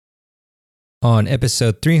On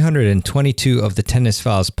episode 322 of the Tennis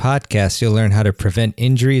Files podcast, you'll learn how to prevent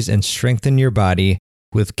injuries and strengthen your body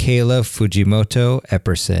with Kayla Fujimoto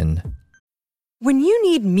Epperson. When you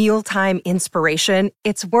need mealtime inspiration,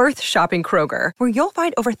 it's worth shopping Kroger, where you'll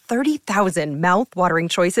find over 30,000 mouth-watering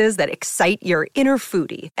choices that excite your inner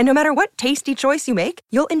foodie. And no matter what tasty choice you make,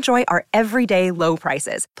 you'll enjoy our everyday low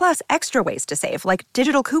prices, plus extra ways to save, like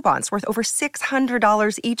digital coupons worth over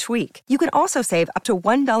 $600 each week. You can also save up to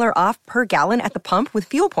 $1 off per gallon at the pump with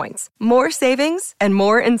fuel points. More savings and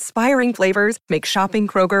more inspiring flavors make shopping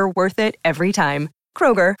Kroger worth it every time.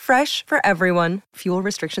 Kroger, fresh for everyone. Fuel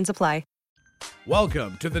restrictions apply.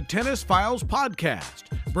 Welcome to the Tennis Files podcast,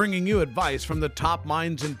 bringing you advice from the top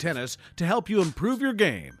minds in tennis to help you improve your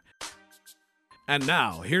game. And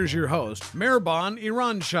now, here's your host, Mehrban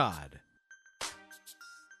Iranshad.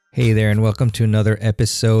 Hey there, and welcome to another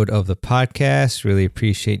episode of the podcast. Really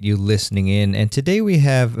appreciate you listening in. And today we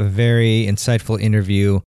have a very insightful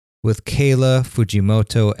interview with Kayla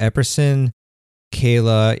Fujimoto Epperson.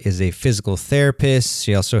 Kayla is a physical therapist.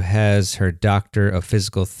 She also has her doctor of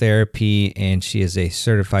physical therapy, and she is a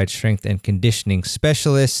certified strength and conditioning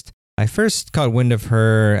specialist. I first caught wind of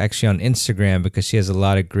her actually on Instagram because she has a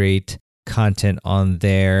lot of great content on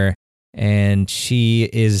there. And she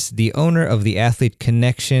is the owner of the Athlete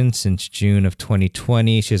Connection since June of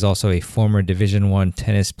 2020. She is also a former Division I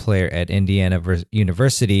tennis player at Indiana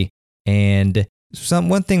University. And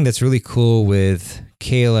one thing that's really cool with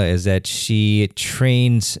Kayla is that she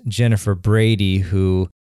trains Jennifer Brady, who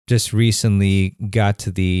just recently got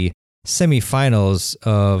to the semifinals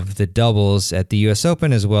of the doubles at the US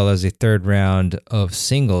Open, as well as a third round of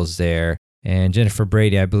singles there. And Jennifer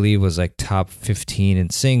Brady, I believe, was like top 15 in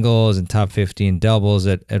singles and top 15 doubles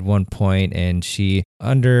at one point. And she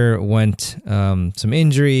underwent some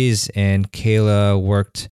injuries, and Kayla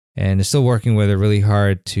worked and is still working with her really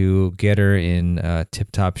hard to get her in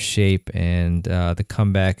tip-top shape. And the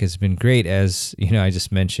comeback has been great, as you know, I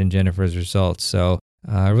just mentioned Jennifer's results. So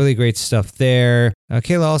really great stuff there.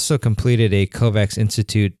 Kayla also completed a Kovacs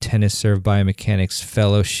Institute Tennis Serve Biomechanics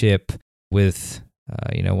Fellowship with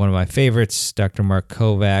one of my favorites, Dr. Mark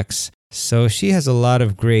Kovacs. So she has a lot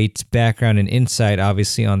of great background and insight,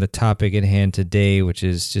 obviously, on the topic at hand today, which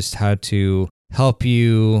is just how to help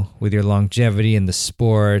you with your longevity in the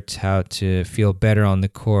sport, how to feel better on the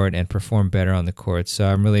court and perform better on the court. So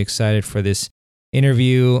I'm really excited for this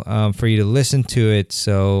interview, for you to listen to it.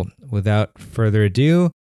 So without further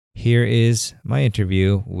ado, here is my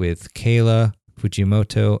interview with Kayla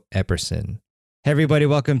Fujimoto Epperson. Hey everybody,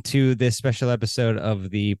 welcome to this special episode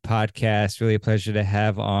of the podcast. Really a pleasure to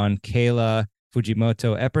have on Kayla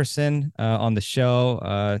Fujimoto Epperson on the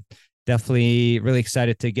show. Definitely really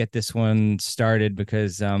excited to get this one started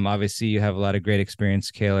because obviously you have a lot of great experience,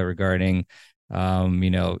 Kayla, regarding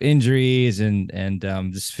injuries and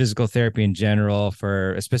just physical therapy in general,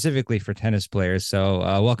 specifically for tennis players. So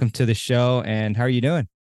welcome to the show, and how are you doing?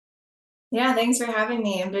 Yeah, thanks for having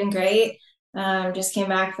me. I'm doing great. Just came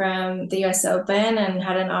back from the US Open and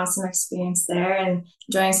had an awesome experience there, and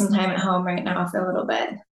enjoying some time at home right now for a little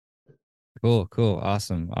bit. Cool.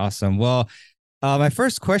 Awesome. Well, my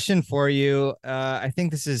first question for you, I think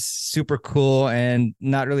this is super cool and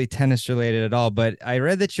not really tennis related at all, but I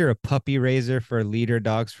read that you're a puppy raiser for Leader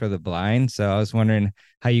Dogs for the Blind. So I was wondering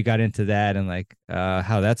how you got into that and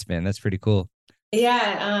how that's been. That's pretty cool.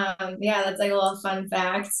 Yeah, that's like a little fun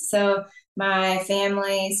fact. So my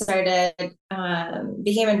family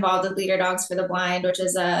became involved with Leader Dogs for the Blind, which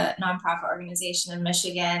is a nonprofit organization in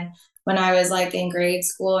Michigan, when I was in grade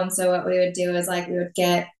school. And so what we would do is we would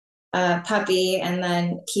get a puppy and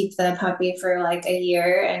then keep the puppy for a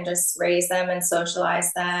year and just raise them and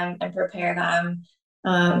socialize them and prepare them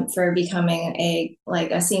for becoming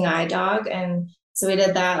a seeing eye dog. And so we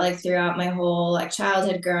did that throughout my whole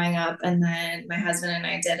childhood growing up. And then my husband and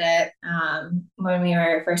I did it when we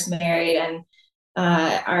were first married. And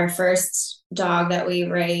our first dog that we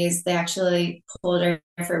raised, they actually pulled her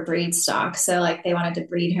for breed stock. So they wanted to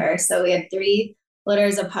breed her. So we had 3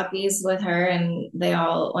 litters of puppies with her, and they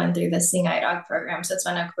all went through the Seeing Eye Dog program. So it's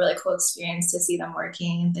been a really cool experience to see them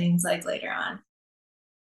working and things later on.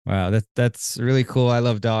 Wow, that's really cool. I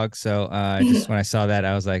love dogs. So when I saw that,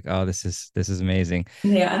 I was like, oh, this is amazing.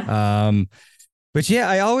 Yeah. But yeah,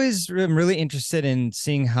 I always am really interested in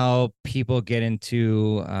seeing how people get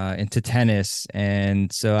into tennis,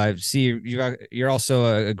 and so I see you're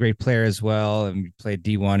also a great player as well, and you played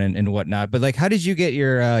D1 and whatnot. But how did you get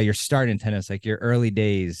your start in tennis? Your early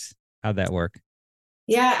days, how'd that work?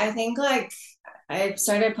 Yeah, I think I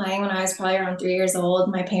started playing when I was probably around 3 years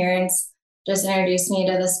old. My parents just introduced me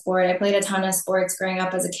to the sport. I played a ton of sports growing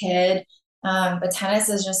up as a kid. But tennis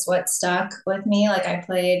is just what stuck with me. Like I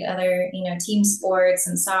played other, team sports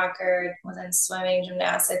and soccer, was in swimming,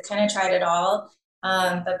 gymnastics, kind of tried it all.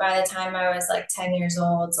 But by the time I was like 10 years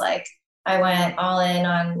old, like I went all in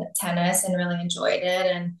on tennis and really enjoyed it,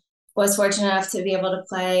 and was fortunate enough to be able to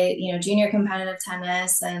play, junior competitive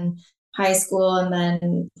tennis and high school, and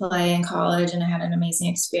then play in college. And I had an amazing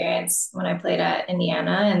experience when I played at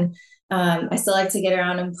Indiana. And I still like to get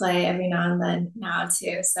around and play every now and then now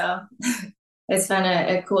too. So it's been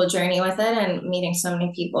a cool journey with it, and meeting so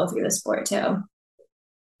many people through the sport too.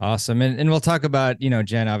 Awesome. And we'll talk about,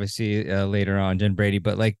 Jen, obviously, later on, Jen Brady,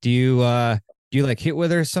 but like, do you like hit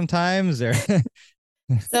with her sometimes or?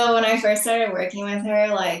 So when I first started working with her,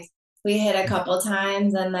 like we hit a couple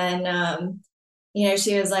times, and then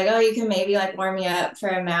she was like, "Oh, you can maybe like warm me up for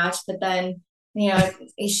a match," but then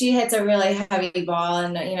she hits a really heavy ball,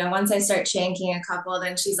 and once I start shanking a couple,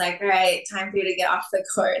 then she's like, "All right, time for you to get off the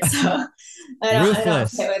court." So I don't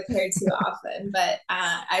Ruthless. hit with her too often, but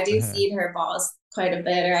I do feed her balls quite a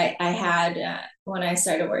bit, or I had when I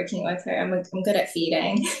started working with her. I'm good at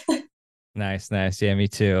feeding. Nice, nice. Yeah, me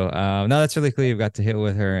too. No, that's really cool. You've got to hit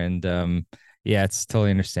with her, and yeah, it's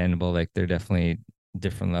totally understandable. Like they're definitely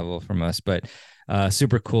different level from us, but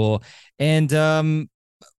super cool. And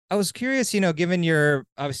I was curious, given your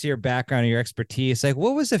obviously your background and your expertise, like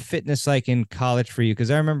what was the fitness like in college for you?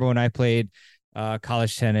 Because I remember when I played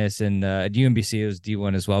college tennis and at UMBC, it was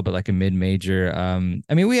D1 as well, but like a mid-major. I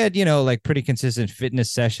mean, we had, like pretty consistent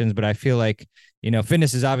fitness sessions, but I feel like,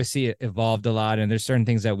 fitness has obviously evolved a lot. And there's certain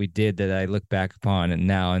things that we did that I look back upon and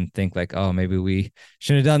now and think like, oh, maybe we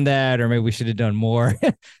should have done that, or maybe we should have done more.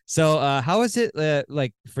 So how is it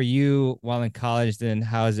like for you while in college? Then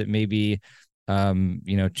how is it maybe,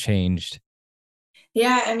 changed?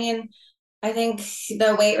 Yeah, I mean, I think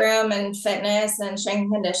the weight room and fitness and strength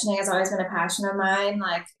and conditioning has always been a passion of mine.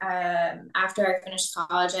 Like after I finished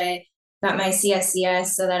college, I got my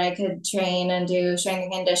CSCS so that I could train and do strength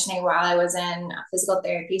and conditioning while I was in physical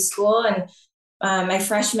therapy school. And my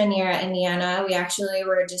freshman year at Indiana, we actually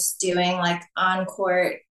were just doing like on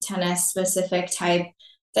court tennis specific type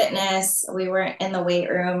fitness. We weren't in the weight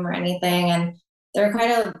room or anything. And there were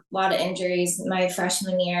quite a lot of injuries my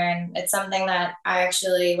freshman year. And it's something that I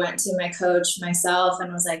actually went to my coach myself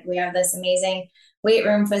and was like, we have this amazing weight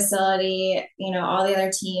room facility. All the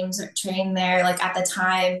other teams train there. Like at the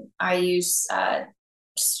time, I used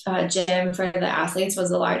gym for the athletes was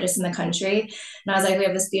the largest in the country. And I was like, we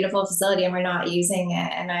have this beautiful facility and we're not using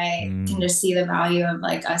it. And I can Mm, just see the value of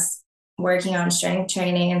like us working on strength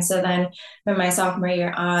training. And so then from my sophomore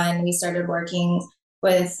year on, we started working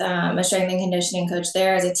with a strength and conditioning coach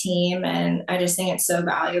there as a team. And I just think it's so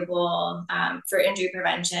valuable for injury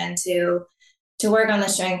prevention to work on the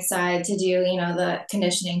strength side, to do, the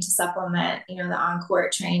conditioning to supplement, the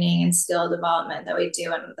on-court training and skill development that we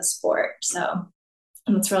do in the sport. So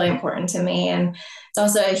it's really important to me. And it's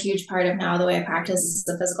also a huge part of now the way I practice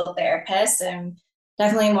as a physical therapist. And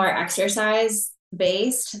definitely more exercise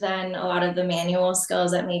based than a lot of the manual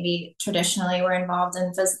skills that maybe traditionally were involved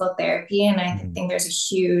in physical therapy. And I mm. think there's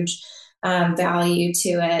a huge value to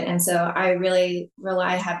it. And so I really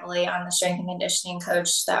rely heavily on the strength and conditioning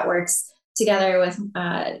coach that works together with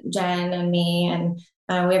Jen and me. And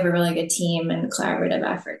we have a really good team and collaborative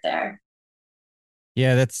effort there.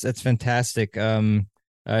 Yeah, that's fantastic.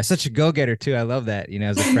 Such a go-getter too. I love that.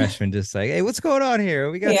 As a freshman, just like, hey, what's going on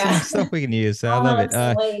here? We got Yeah. some stuff we can use. So I I'll love it. lift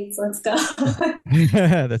some weights. Let's go.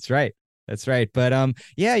 That's right. That's right. But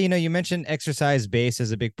yeah, you mentioned exercise base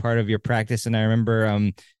as a big part of your practice, and I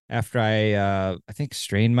remember after I think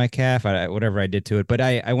strained my calf, whatever I did to it, but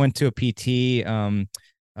I went to a PT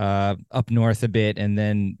up north a bit, and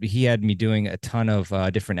then he had me doing a ton of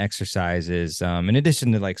different exercises in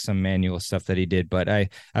addition to like some manual stuff that he did. But I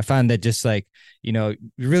found that just like you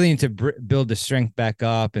really need to build the strength back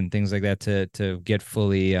up and things like that to get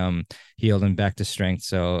fully healed and back to strength.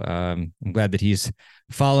 So I'm glad that he's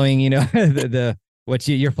following the what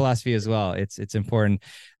your philosophy as well. It's important.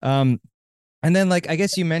 And then like I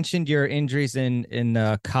guess you mentioned your injuries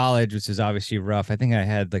in college, which is obviously rough. I think I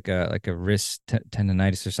had like a wrist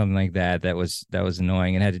tendonitis or something like that. That was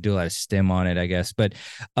annoying and had to do a lot of stim on it, I guess. But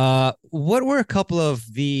what were a couple of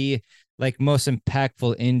the like most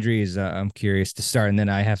impactful injuries? I'm curious to start, and then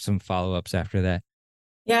I have some follow-ups after that.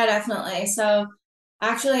 Yeah, definitely. So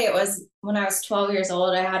actually, it was when I was 12 years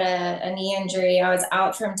old, I had a knee injury. I was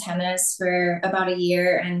out from tennis for about a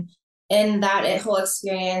year, and in that whole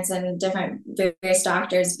experience and different various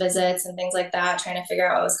doctors visits and things like that, trying to figure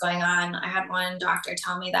out what was going on, I had one doctor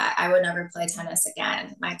tell me that I would never play tennis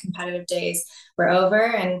again. My competitive days were over.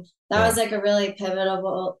 And that was like a really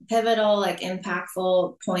pivotal, like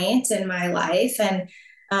impactful point in my life. And,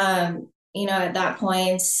 at that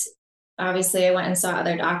point, obviously I went and saw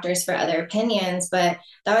other doctors for other opinions, but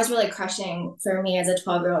that was really crushing for me as a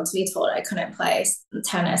 12-year-old to be told I couldn't play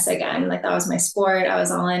tennis again. Like that was my sport. I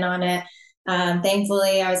was all in on it.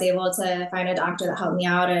 Thankfully, I was able to find a doctor that helped me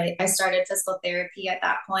out. I started physical therapy at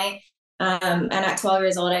that point. And at 12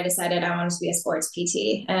 years old, I decided I wanted to be a sports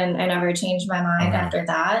PT, and I never changed my mind after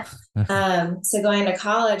that. So going to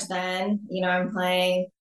college then, I'm playing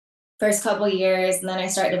first couple years, and then I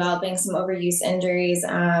started developing some overuse injuries.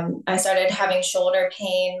 I started having shoulder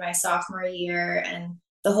pain my sophomore year, and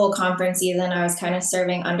the whole conference season I was kind of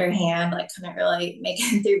serving underhand, like couldn't really make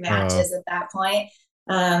it through matches at that point.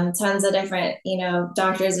 Tons of different,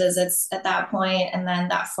 doctor's visits at that point. And then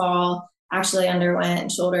that fall actually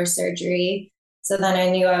underwent shoulder surgery. So then I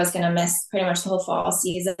knew I was going to miss pretty much the whole fall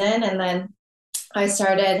season. And then I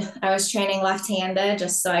was training left-handed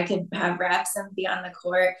just so I could have reps and be on the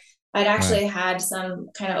court. I'd actually had some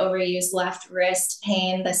kind of overused left wrist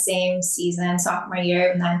pain the same season, sophomore year,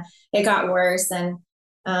 and then it got worse. And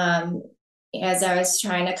as I was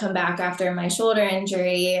trying to come back after my shoulder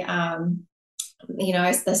injury,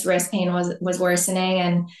 this wrist pain was worsening,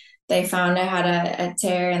 and they found I had a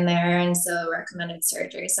tear in there, and so recommended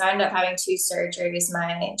surgery. So I ended up having 2 surgeries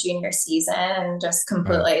my junior season, and just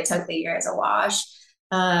completely took the year as a wash.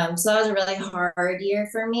 So that was a really hard year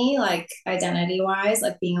for me, like identity wise,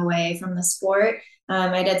 like being away from the sport.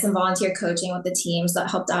 I did some volunteer coaching with the teams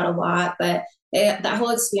that helped out a lot, but that whole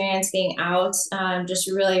experience being out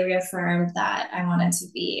just really reaffirmed that I wanted to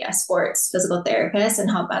be a sports physical therapist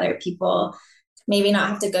and help other people maybe not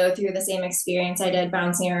have to go through the same experience I did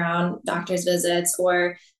bouncing around doctor's visits,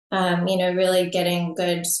 or really getting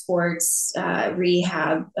good sports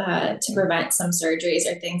rehab to prevent some surgeries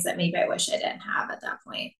or things that maybe I wish I didn't have at that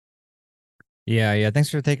point. Yeah. Thanks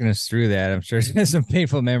for taking us through that. I'm sure it's some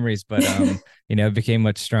painful memories, but it became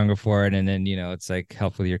much stronger for it. And then, it's like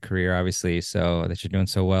helped with your career, obviously, so that you're doing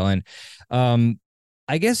so well. And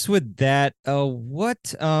I guess with that,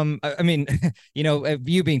 what I mean,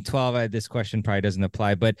 you being 12, this question probably doesn't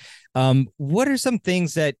apply, but what are some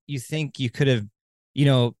things that you think you could have,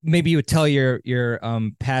 maybe you would tell your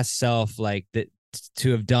past self, like that,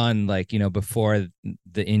 to have done, like, before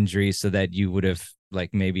the injury, so that you would have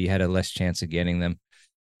like maybe had a less chance of getting them?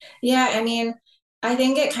 Yeah, I mean, I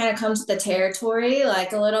think it kind of comes with the territory,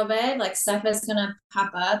 like a little bit, like stuff is gonna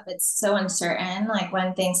pop up. It's so uncertain, like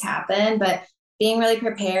when things happen, but being really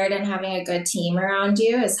prepared and having a good team around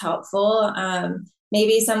you is helpful.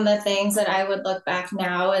 Maybe some of the things that I would look back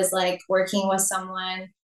now is like working with someone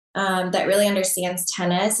that really understands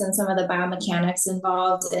tennis and some of the biomechanics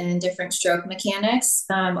involved in different stroke mechanics.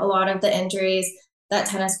 A lot of the injuries that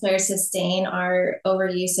tennis players sustain are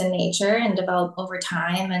overuse in nature and develop over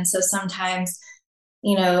time. And so sometimes,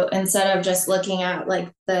 instead of just looking at like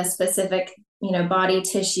the specific, body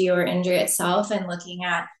tissue or injury itself, and looking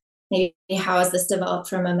at maybe how is this developed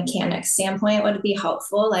from a mechanics standpoint, would be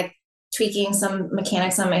helpful. Like tweaking some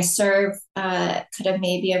mechanics on my serve could have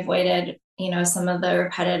maybe avoided, some of the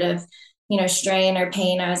repetitive, strain or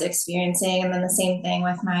pain I was experiencing. And then the same thing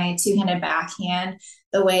with my two-handed backhand,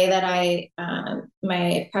 the way that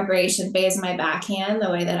my preparation phase of my backhand, the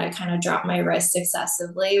way that I kind of dropped my wrist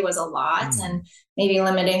excessively was a lot, and maybe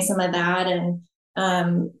limiting some of that, and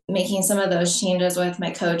making some of those changes with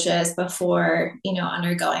my coaches before,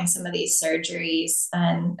 undergoing some of these surgeries.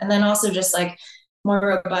 And then also just like more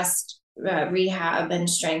robust rehab and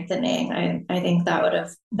strengthening. I think that would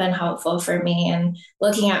have been helpful for me, and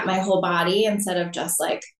looking at my whole body instead of just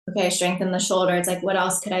like, okay, strengthen the shoulder. It's like, what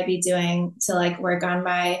else could I be doing to like work on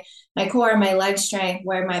my core, my leg strength,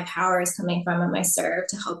 where my power is coming from in my serve,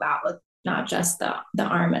 to help out with not just the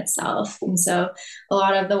arm itself. And so a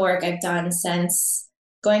lot of the work I've done since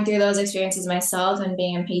going through those experiences myself and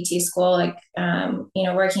being in PT school, like,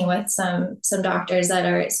 working with some doctors that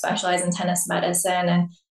are specialized in tennis medicine, and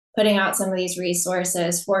putting out some of these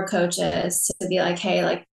resources for coaches to be like, hey,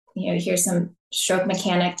 like, here's some stroke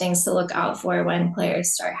mechanic things to look out for when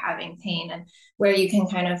players start having pain, and where you can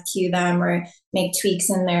kind of cue them or make tweaks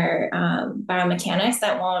in their biomechanics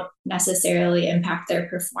that won't necessarily impact their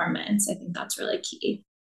performance. I think that's really key.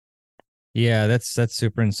 Yeah, that's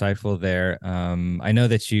super insightful there. I know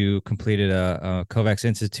that you completed a Kovacs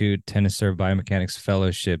Institute Tennis Serve Biomechanics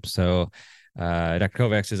Fellowship. So Dr.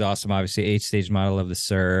 Kovacs is awesome, obviously 8-stage model of the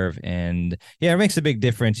serve. And yeah, it makes a big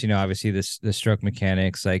difference, obviously the stroke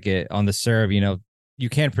mechanics, like it on the serve, you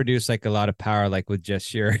can't produce like a lot of power, like with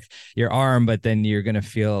just your arm, but then you're going to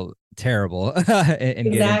feel terrible and get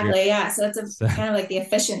injured. Exactly. Yeah. So it's So, kind of like the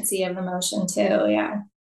efficiency of the motion too. Yeah.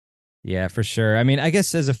 yeah, for sure. I mean, I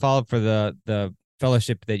guess as a follow-up for the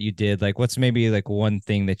fellowship that you did, like what's maybe like one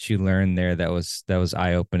thing that you learned there that was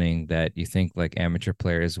eye-opening that you think like amateur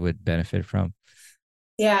players would benefit from?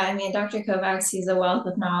 Yeah, I mean, Dr. Kovacs, he's a wealth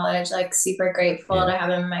of knowledge, like super grateful Yeah. to have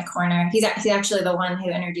him in my corner. He's actually the one who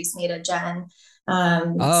introduced me to Jen. So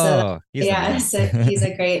Oh, he's the yeah, man. so he's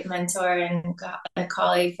a great mentor and a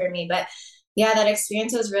colleague for me. But yeah, that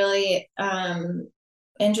experience was really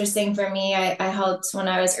interesting for me. I helped when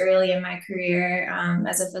I was early in my career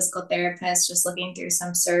as a physical therapist, just looking through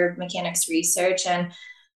some serve mechanics research. And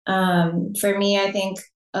for me, I think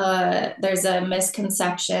there's a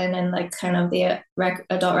misconception and like kind of the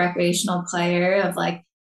adult recreational player of like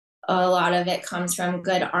a lot of it comes from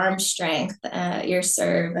good arm strength, your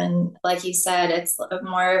serve, and like you said, it's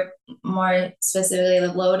more specifically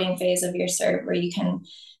the loading phase of your serve where you can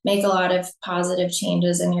make a lot of positive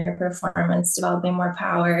changes in your performance, developing more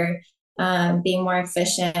power, being more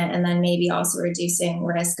efficient, and then maybe also reducing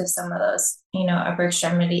risk of some of those, upper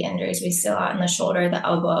extremity injuries we see a lot in the shoulder, the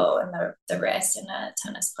elbow, and the wrist in a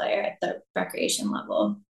tennis player at the recreation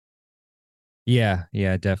level. Yeah,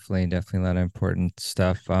 definitely a lot of important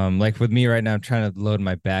stuff. Like with me right now, I'm trying to load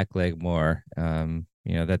my back leg more.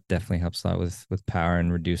 That definitely helps a lot with power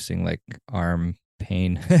and reducing like arm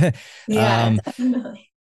pain. Yeah, um, definitely.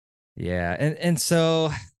 yeah, and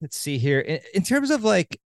so let's see here. In terms of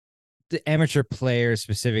like the amateur players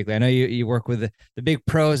specifically, I know you work with the big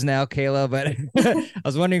pros now, Kayla, but I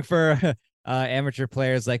was wondering for amateur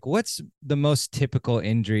players, like what's the most typical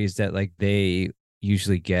injuries that like they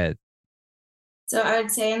usually get? So I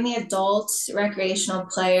would say in the adult recreational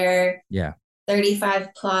player, Yeah. 35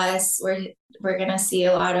 plus, we're going to see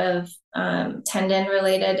a lot of tendon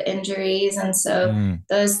related injuries. And so Mm.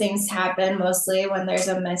 those things happen mostly when there's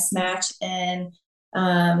a mismatch in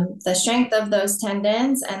the strength of those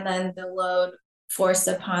tendons and then the load forced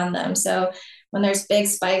upon them. So when there's big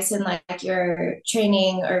spikes in like your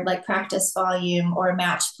training or like practice volume or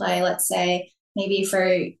match play, let's say, maybe for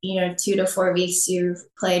 2 to 4 weeks you've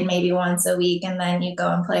played maybe once a week and then you go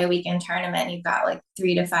and play a weekend tournament, you've got like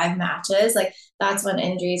 3 to 5 matches, like that's when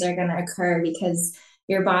injuries are going to occur because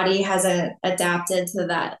your body hasn't adapted to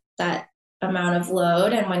that amount of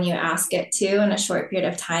load, and when you ask it to in a short period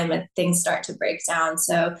of time, things start to break down.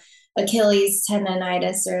 So Achilles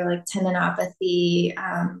tendonitis or like tendinopathy,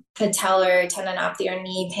 patellar tendinopathy or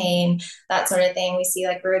knee pain, that sort of thing. We see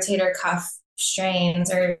like rotator cuff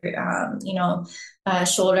strains or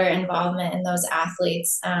shoulder involvement in those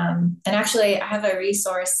athletes. And actually, I have a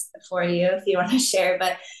resource for you if you want to share.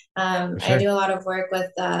 But I Sure. do a lot of work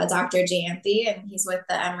with Dr. Jayanthi, and he's with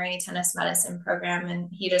the Emory Tennis Medicine Program, and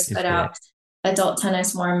he just He's put great. out adult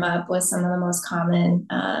tennis warm up with some of the most common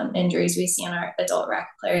injuries we see in our adult rec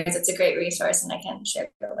players. It's a great resource, and I can share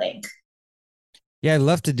the link. Yeah, I'd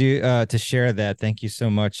love to do to share that. Thank you so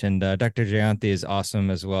much. And Dr. Jayanthi is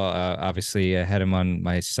awesome as well. Obviously, I had him on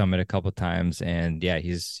my summit a couple times, and yeah,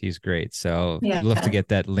 he's great. So I'd Yeah. love to get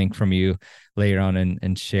that link from you later on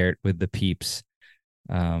and share it with the peeps.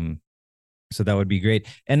 Um, so that would be great.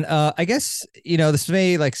 And I guess this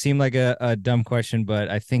may like seem like a dumb question, but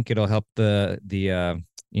I think it'll help the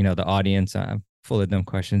audience. I'm full of dumb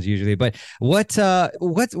questions usually, but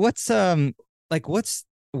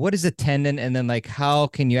what is a tendon, and then like how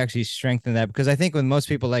can you actually strengthen that? Because I think when most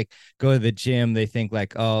people like go to the gym, they think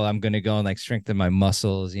like, oh, I'm gonna go and like strengthen my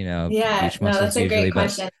muscles, Yeah, beach no, muscles that's a usually, great but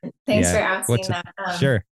question. Thanks for yeah, asking that.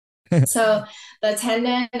 sure. So the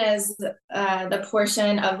tendon is the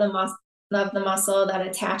portion of the muscle that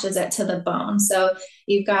attaches it to the bone. So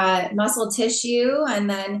you've got muscle tissue, and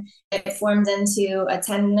then it forms into a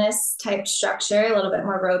tendinous type structure, a little bit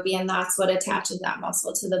more ropey, and that's what attaches that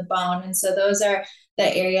muscle to the bone. And so those are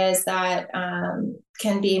the areas that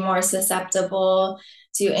can be more susceptible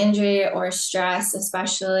to injury or stress,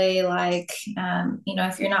 especially like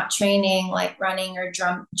if you're not training like running or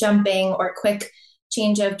jumping or quick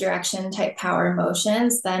change of direction type power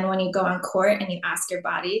motions, then when you go on court and you ask your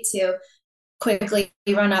body to quickly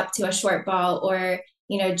run up to a short ball or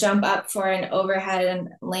jump up for an overhead and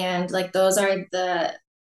land, like those are the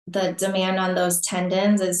demand on those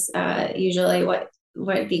tendons is usually what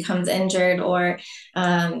becomes injured or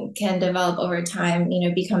can develop over time,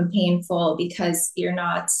 become painful because you're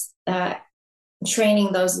not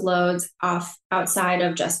training those loads off outside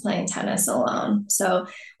of just playing tennis alone. So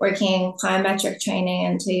working plyometric training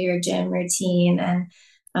into your gym routine, and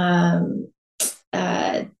um,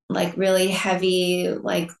 like really heavy,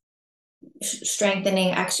 like strengthening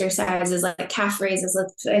exercises like calf raises.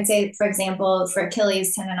 I'd say, for example, for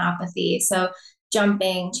Achilles tendinopathy. So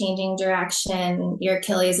jumping, changing direction, your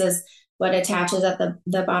Achilles is what attaches at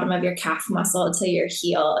the bottom of your calf muscle to your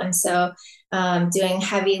heel. And so doing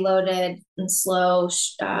heavy loaded and slow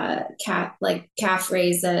calf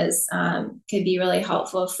raises could be really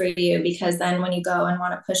helpful for you, because then when you go and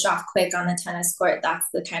want to push off quick on the tennis court, that's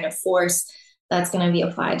the kind of force that's going to be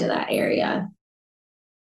applied to that area.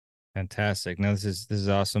 Fantastic. No, this is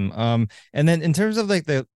awesome. And then in terms of like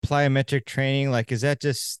the plyometric training, like, is that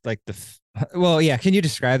just like well, yeah, can you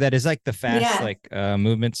describe that? Is like the fast, Yeah. like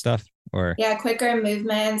movement stuff, or? Yeah, quicker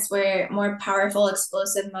movements where more powerful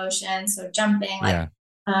explosive motion. So jumping, like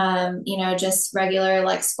Yeah. just regular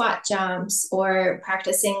like squat jumps, or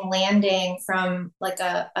practicing landing from like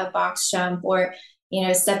a box jump, or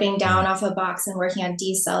stepping down off a box and working on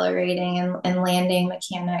decelerating and landing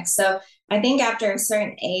mechanics. So I think after a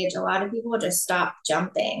certain age, a lot of people just stop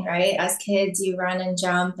jumping, right? As kids, you run and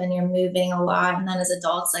jump and you're moving a lot. And then as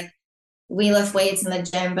adults, like, we lift weights in the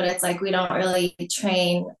gym, but it's like we don't really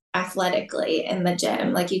train athletically in the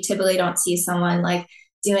gym. Like, you typically don't see someone like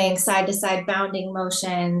doing side to side bounding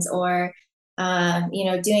motions, or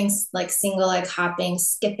doing like single leg hopping,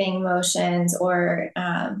 skipping motions, or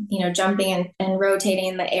jumping and rotating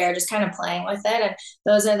in the air, just kind of playing with it. And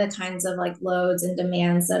those are the kinds of like loads and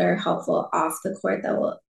demands that are helpful off the court that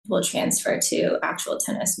will transfer to actual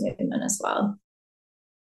tennis movement as well.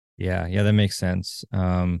 Yeah, that makes sense.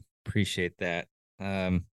 Appreciate that.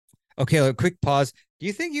 Okay, a quick pause. Do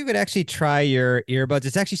you think you could actually try your earbuds?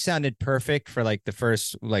 It's actually sounded perfect for like the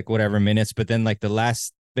first like whatever minutes, but then like the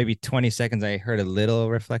last maybe 20 seconds, I heard a little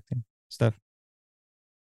reflecting stuff.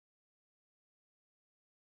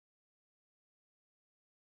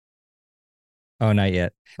 Oh, not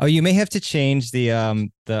yet. Oh, you may have to change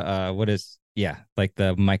what is, yeah, like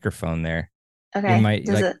the microphone there. It Okay. might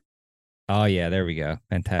like, oh yeah, there we go.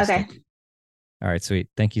 Fantastic. Okay. All right, sweet.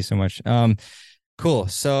 Thank you so much. Cool.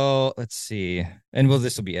 So let's see. And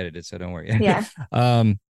this will be edited, so don't worry. Yeah.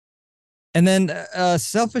 And then a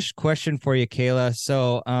selfish question for you, Kayla.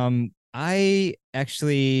 So I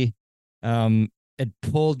actually had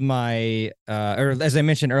pulled my or as I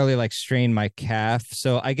mentioned earlier, like strained my calf.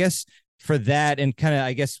 So I guess for that, and kind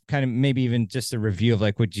of maybe even just a review of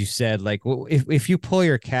like what you said, like if you pull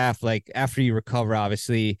your calf, like after you recover,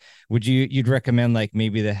 obviously, you'd recommend like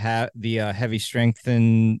maybe the heavy strength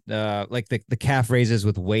and like the calf raises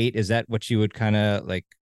with weight? Is that what you would kind of like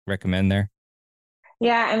recommend there?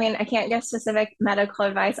 Yeah, I mean, I can't give specific medical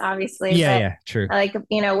advice, obviously, Yeah, but yeah, true. like,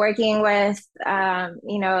 working with,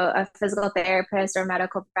 a physical therapist or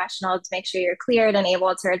medical professional to make sure you're cleared and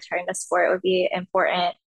able to return to sport would be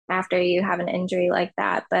important after you have an injury like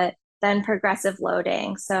that. But then progressive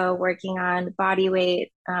loading, so working on body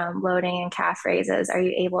weight, loading and calf raises. Are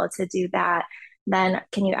you able to do that? Then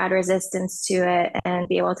can you add resistance to it and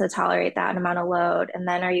be able to tolerate that amount of load? And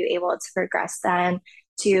then are you able to progress then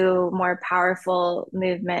to more powerful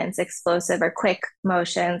movements, explosive or quick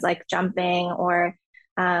motions like jumping or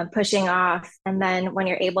pushing off? And then when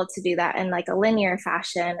you're able to do that in like a linear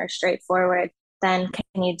fashion or straightforward, then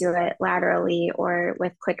can you do it laterally or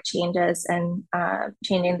with quick changes and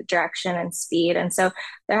changing the direction and speed? And so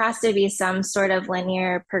there has to be some sort of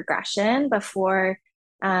linear progression before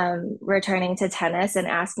returning to tennis and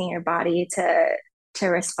asking your body to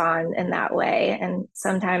respond in that way. And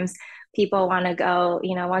sometimes people want to go,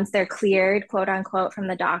 once they're cleared, quote unquote, from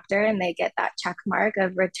the doctor and they get that check mark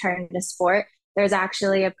of return to sport, there's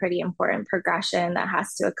actually a pretty important progression that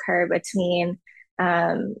has to occur between,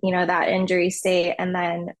 that injury state and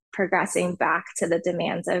then progressing back to the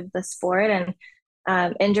demands of the sport.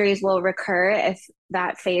 And injuries will recur if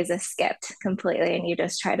that phase is skipped completely and you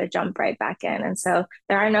just try to jump right back in. And so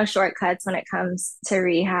there are no shortcuts when it comes to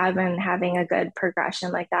rehab, and having a good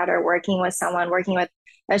progression like that, or working with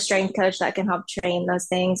a strength coach that can help train those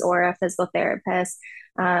things, or a physical therapist,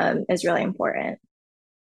 is really important.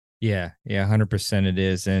 Yeah, 100% it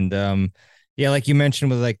is. And yeah, like you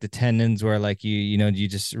mentioned with like the tendons where like you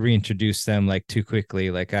just reintroduce them like too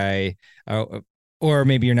quickly, like or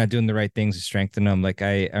maybe you're not doing the right things to strengthen them. Like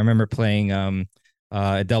I remember playing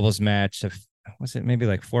a doubles match of, was it maybe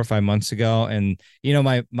like 4 or 5 months ago, and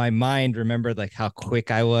my mind remembered like how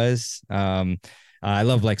quick I was. I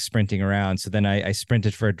love like sprinting around, so then I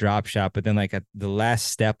sprinted for a drop shot, but then like at the last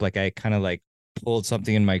step, like I kind of like pulled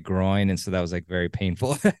something in my groin, and so that was like very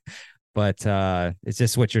painful. but it's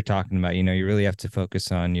just what you're talking about. You really have to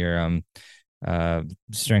focus on your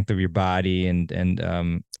strength of your body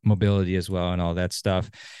and mobility as well and all that stuff.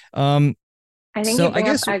 I think So you I bring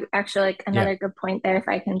up guess, actually like yeah, another good point there, if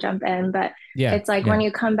I can jump in. But yeah, it's like when yeah,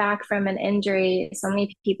 you come back from an injury, so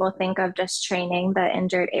many people think of just training the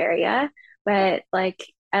injured area, but like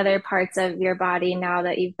other parts of your body now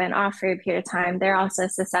that you've been off for a period of time, they're also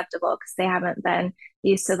susceptible because they haven't been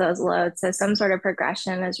used to those loads. So some sort of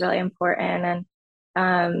progression is really important.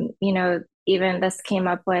 And even this came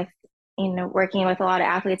up with, working with a lot of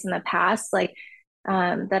athletes in the past, like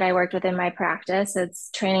that I worked with in my practice.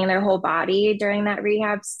 It's training their whole body during that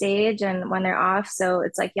rehab stage and when they're off. So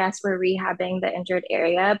it's like, yes, we're rehabbing the injured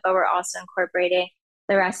area, but we're also incorporating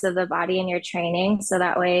the rest of the body in your training. So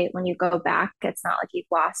that way, when you go back, it's not like you've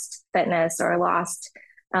lost fitness or lost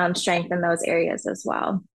strength in those areas as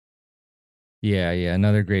well. yeah, yeah.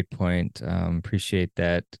 Another great point. Appreciate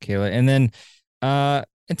that, Kayla. And then,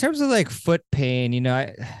 in terms of like foot pain,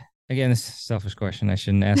 again, this is a selfish question. I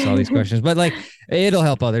shouldn't ask all these questions, but like it'll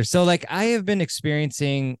help others. So like I have been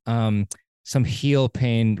experiencing some heel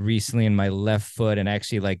pain recently in my left foot, and I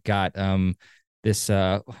actually like got this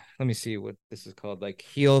let me see what this is called, like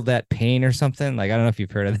heal that pain or something. Like I don't know if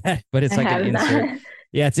you've heard of that, but it's I like an have insert. that.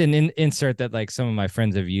 Yeah, it's an insert that like some of my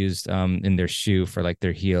friends have used in their shoe for like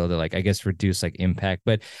their heel to like I guess reduce like impact.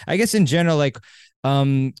 But I guess in general, like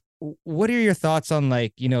um what are your thoughts on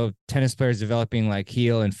like, tennis players developing like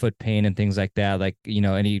heel and foot pain and things like that? Like,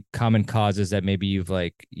 any common causes that maybe you've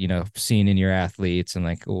like, seen in your athletes and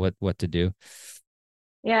like what to do?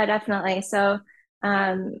 Yeah, definitely. So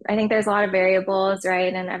I think there's a lot of variables,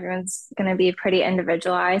 right? And everyone's going to be pretty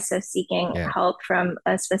individualized. So seeking Yeah. help from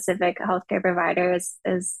a specific healthcare provider is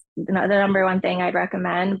the number one thing I'd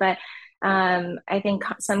recommend. But I think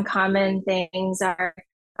some common things are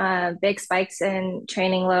big spikes in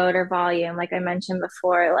training load or volume. Like I mentioned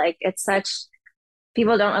before, like it's such,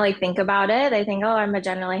 people don't really think about it. They think, oh, I'm a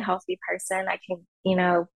generally healthy person. I can,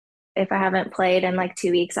 if I haven't played in like 2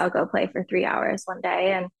 weeks, I'll go play for 3 hours one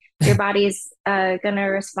day. And your body's going to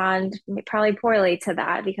respond probably poorly to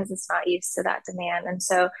that because it's not used to that demand. And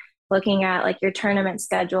so looking at like your tournament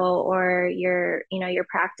schedule or your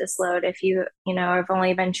practice load, if have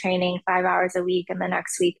only been training 5 hours a week and the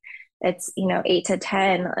next week it's, 8 to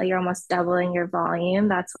 10, you're almost doubling your volume.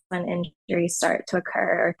 That's when injuries start to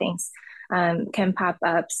occur or things can pop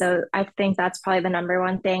up. So I think that's probably the number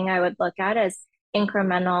one thing I would look at is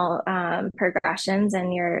incremental progressions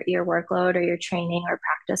in your workload or your training or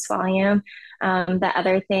practice volume. The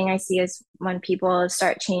other thing I see is when people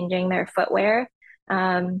start changing their footwear,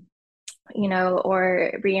 or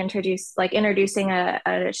introducing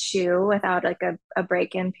a shoe without like a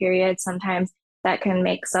break-in period. Sometimes that can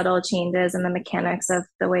make subtle changes in the mechanics of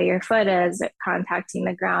the way your foot is contacting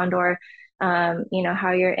the ground or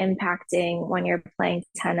how you're impacting when you're playing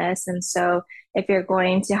tennis. And so if you're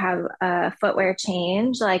going to have a footwear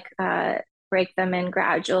change, like break them in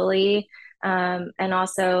gradually. And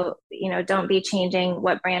also, don't be changing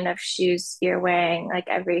what brand of shoes you're wearing like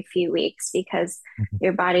every few weeks because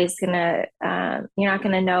your body's gonna, you're not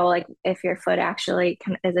gonna know like if your foot actually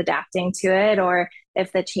is adapting to it or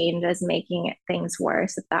if the change is making things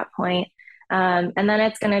worse at that point. And then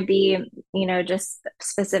it's going to be, just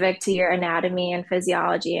specific to your anatomy and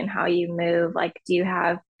physiology and how you move. Like, do you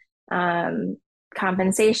have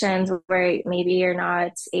compensations where maybe you're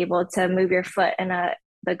not able to move your foot in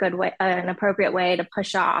the good way, an appropriate way to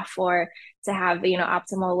push off or to have,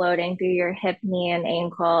 optimal loading through your hip, knee, and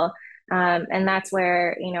ankle. And that's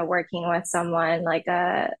where, working with someone like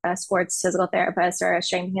a sports physical therapist or a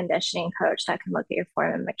strength and conditioning coach that can look at your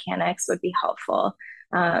form and mechanics would be helpful.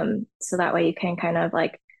 So that way you can kind of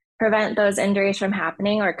like prevent those injuries from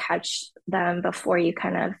happening or catch them before you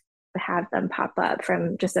kind of have them pop up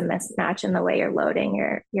from just a mismatch in the way you're loading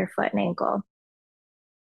your foot and ankle.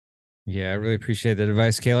 Yeah, I really appreciate that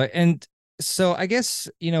advice, Kayla. And so I guess,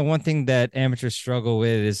 one thing that amateurs struggle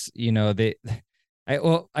with is,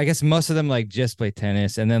 I guess most of them like just play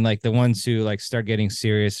tennis. And then like the ones who like start getting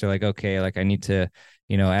serious are like, okay, like I need to,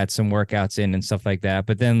 add some workouts in and stuff like that.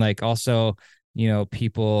 But then like also,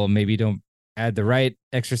 people maybe don't add the right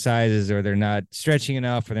exercises or they're not stretching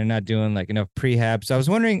enough or they're not doing like enough prehab. So I was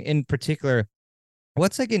wondering in particular,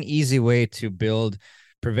 what's like an easy way to build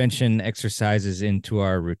prevention exercises into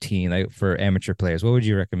our routine, like for amateur players? What would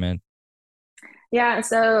you recommend? Yeah,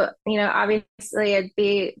 so obviously it'd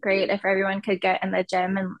be great if everyone could get in the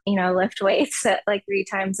gym and lift weights at like 3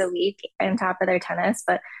 times a week on top of their tennis,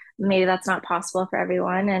 but maybe that's not possible for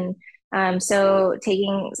everyone. And so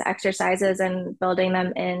taking exercises and building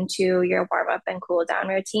them into your warm up and cool down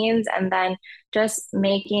routines, and then just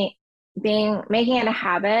making making it a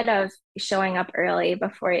habit of showing up early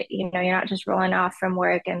before, you're not just rolling off from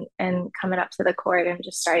work and coming up to the court and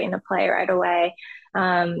just starting to play right away.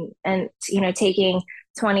 And taking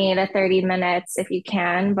 20 to 30 minutes if you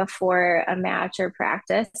can before a match or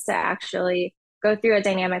practice to actually go through a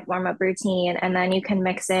dynamic warm-up routine, and then you can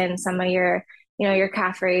mix in some of your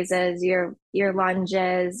calf raises, your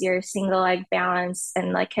lunges, your single leg balance,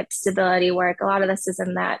 and like hip stability work. A lot of this is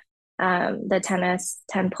in that the tennis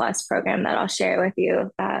 10 plus program that I'll share with you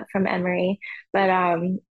from Emory. But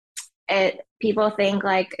people think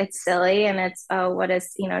like it's silly, and it's, oh, what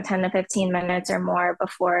is 10 to 15 minutes or more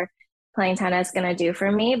before playing tennis going to do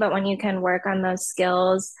for me? But when you can work on those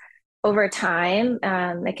skills over time,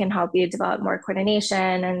 it can help you develop more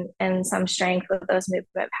coordination and some strength with those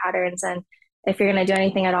movement patterns. And if you're going to do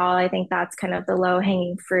anything at all, I think that's kind of the low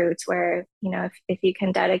hanging fruit where, if you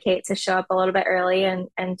can dedicate to show up a little bit early and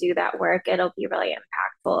do that work, it'll be really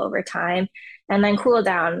impactful over time. And then cool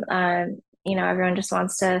down. Everyone just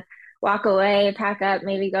wants to walk away, pack up,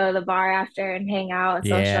 maybe go to the bar after and hang out,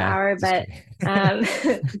 social Yeah. hour. But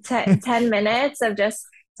 10 minutes of just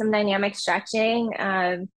some dynamic stretching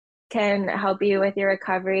can help you with your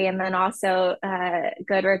recovery, and then also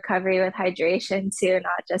good recovery with hydration too,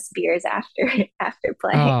 not just beers after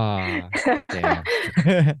play. Oh, damn.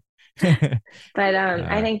 But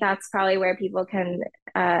I think that's probably where people can,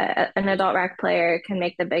 an adult rec player can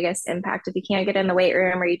make the biggest impact. If you can't get in the weight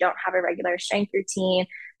room or you don't have a regular strength routine,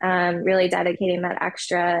 really dedicating that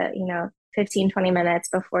extra, 15, 20 minutes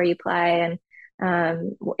before you play, and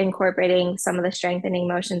incorporating some of the strengthening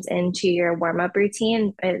motions into your warm-up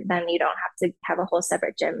routine, then you don't have to have a whole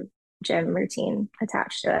separate gym routine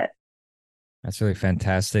attached to it. That's really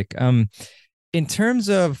fantastic. In terms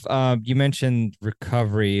of you mentioned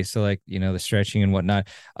recovery, so like the stretching and whatnot.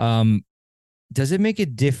 Does it make a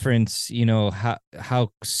difference, how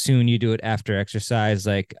soon you do it after exercise?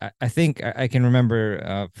 Like I think I can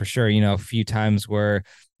remember for sure, a few times where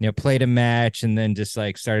played a match and then just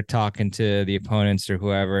like started talking to the opponents or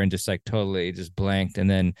whoever and just like totally just blanked, and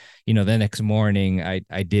then the next morning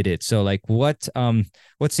I did it. So like what's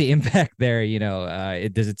the impact there?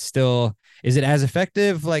 Is it as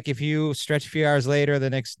effective like if you stretch a few hours later the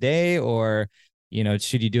next day, or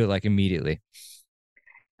should you do it like immediately?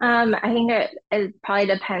 I think it probably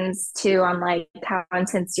depends too on like how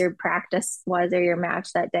intense your practice was or your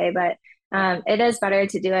match that day, but it is better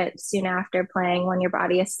to do it soon after playing when your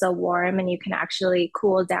body is still warm and you can actually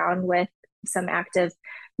cool down with some active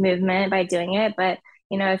movement by doing it. But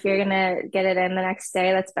if you're gonna get it in the next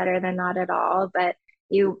day, that's better than not at all. But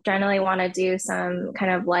you generally want to do some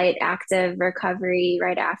kind of light active recovery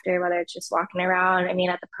right after, whether it's just walking around. I mean,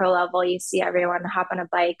 at the pro level, you see everyone hop on a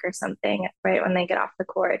bike or something right when they get off the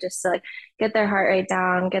court, just to like get their heart rate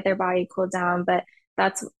down, get their body cooled down. But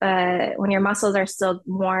that's when your muscles are still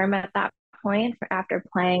warm at that point after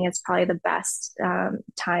playing, is probably the best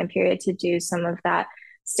time period to do some of that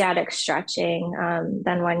static stretching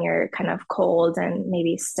than when you're kind of cold and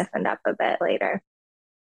maybe stiffened up a bit later.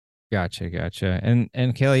 Gotcha. And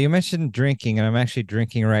Kayla, you mentioned drinking, and I'm actually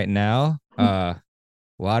drinking right now.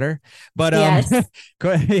 Water. But Yes.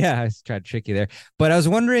 yeah, I was trying to trick you there. But I was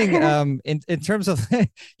wondering, in terms of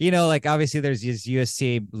like obviously there's these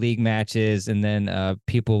USC league matches, and then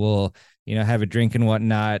people will have a drink and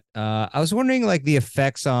whatnot. I was wondering like the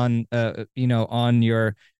effects on on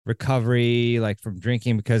your recovery, like from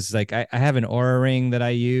drinking, because like I have an Aura ring that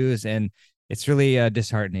I use, and it's really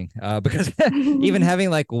disheartening because even having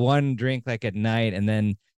like one drink like at night, and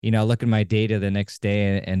then look at my data the next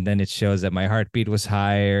day, and then it shows that my heartbeat was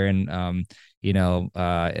higher, and was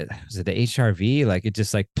it the HRV? Like it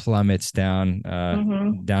just like plummets down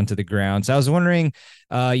down to the ground. So I was wondering,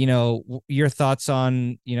 your thoughts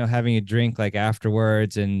on having a drink like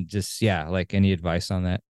afterwards, and just like any advice on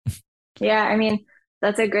that. Yeah, I mean,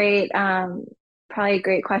 that's a great, probably a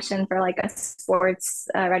great question for like a sports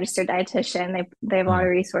registered dietitian. They have a lot of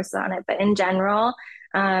resources on it, but in general,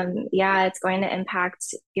 it's going to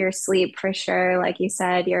impact your sleep for sure. Like you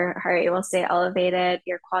said, your heart rate will stay elevated,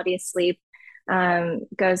 your quality of sleep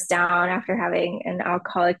goes down after having an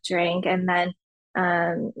alcoholic drink, and then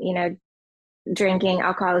drinking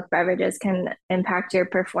alcoholic beverages can impact your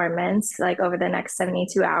performance like over the next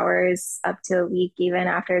 72 hours up to a week, even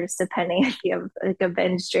after, just depending if you have like a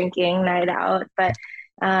binge drinking night out. But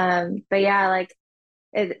yeah, like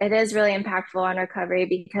it is really impactful on recovery,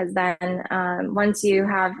 because then once you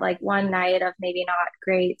have like one night of maybe not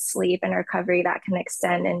great sleep and recovery, that can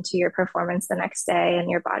extend into your performance the next day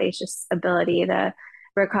and your body's just ability to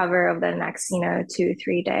recover over the next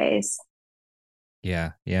 2-3 days.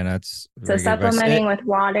 Yeah. Yeah. That's So very good advice. supplementing with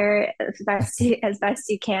water as best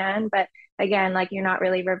you can, but again, like you're not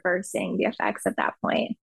really reversing the effects at that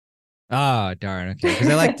point. Oh, darn. Okay. Because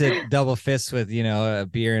I like to double fist with, a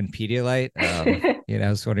beer and Pedialyte. I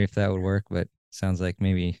was wondering if that would work, but sounds like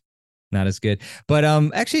maybe not as good. But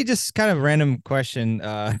actually just kind of random question,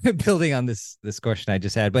 building on this question I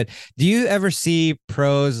just had. But do you ever see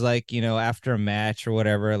pros like, after a match or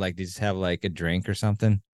whatever, like they just have like a drink or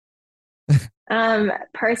something?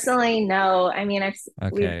 Personally, no. I mean,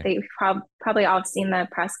 Okay. they've probably all seen the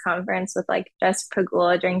press conference with like Jess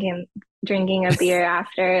Pagula drinking a beer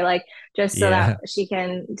after, like just so that Yeah. she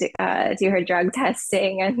can do her drug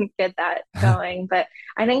testing and get that going. But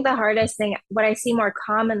I think the hardest thing, what I see more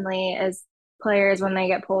commonly is players when they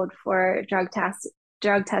get pulled for drug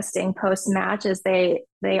testing post match is they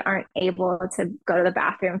aren't able to go to the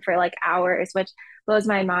bathroom for like hours, which blows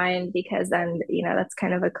my mind because then, that's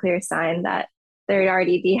kind of a clear sign that they're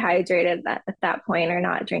already dehydrated at that point or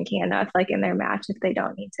not drinking enough like in their match if they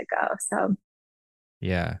don't need to go. So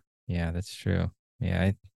Yeah. Yeah, that's true.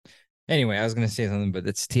 Yeah. Anyway, I was gonna say something, but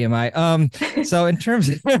it's TMI. So in terms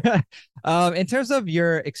of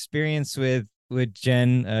your experience with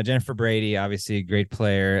Jennifer Brady, obviously a great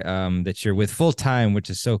player, that you're with full time, which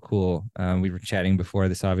is so cool. We were chatting before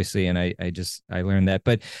this, obviously, and I learned that.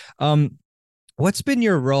 But what's been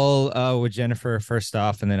your role with Jennifer first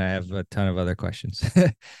off, and then I have a ton of other questions.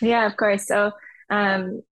 yeah, of course. So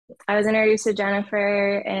I was introduced to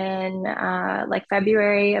Jennifer in like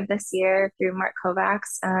February of this year through Mark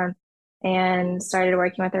Kovacs, and started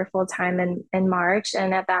working with her full time in March.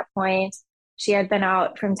 And at that point, she had been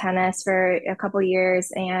out from tennis for a couple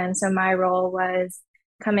years, and so my role was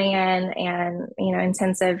coming in and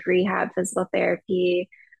intensive rehab, physical therapy,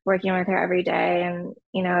 working with her every day. And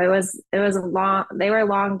it was a long, they were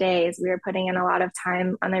long days. We were putting in a lot of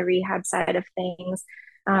time on the rehab side of things.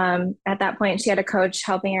 At that point, she had a coach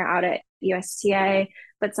helping her out at USTA,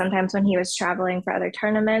 but sometimes when he was traveling for other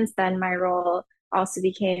tournaments, then my role also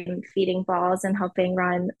became feeding balls and helping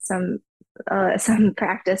run some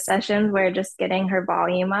practice sessions where just getting her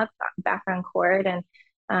volume up back on court and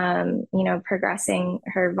progressing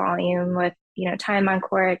her volume with time on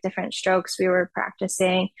court, different strokes we were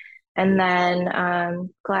practicing, and then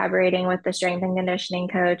collaborating with the strength and conditioning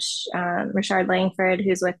coach Richard Langford,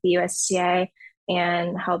 who's with the USTA,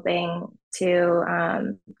 and helping to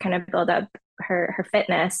kind of build up her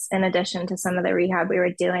fitness in addition to some of the rehab we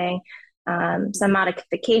were doing. Some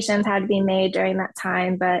modifications had to be made during that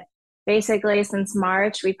time, but basically since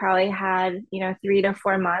March, we probably had 3 to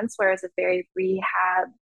 4 months where it was a very rehab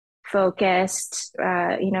focused,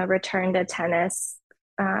 return to tennis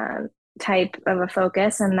type of a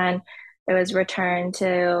focus, and then it was return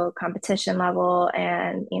to competition level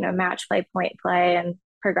and match play, point play, and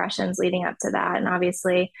progressions leading up to that. And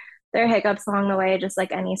obviously there are hiccups along the way, just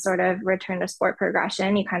like any sort of return to sport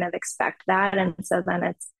progression. You kind of expect that, and so then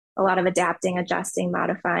it's a lot of adapting, adjusting,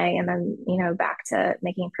 modifying, and then back to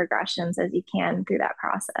making progressions as you can through that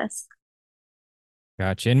process.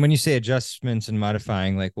 Gotcha. And when you say adjustments and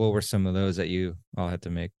modifying, like what were some of those that you all had to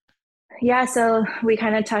make? Yeah, so we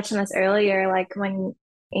kind of touched on this earlier, like when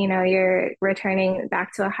you're returning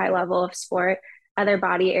back to a high level of sport, other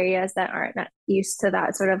body areas that aren't used to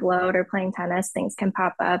that sort of load or playing tennis, things can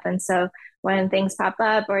pop up. And so when things pop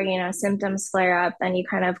up or symptoms flare up, then you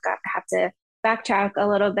kind of have to backtrack a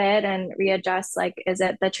little bit and readjust. Like, is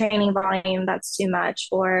it the training volume that's too much,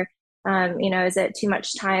 or is it too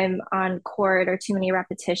much time on court or too many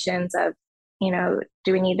repetitions of,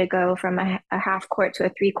 do we need to go from a half court to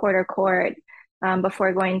a 3/4 court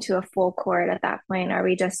before going to a full court at that point? Are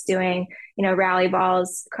we just doing, rally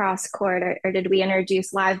balls cross court, or did we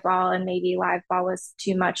introduce live ball and maybe live ball was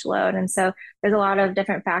too much load? And so there's a lot of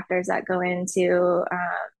different factors that go into,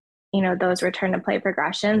 those return to play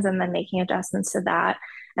progressions and then making adjustments to that.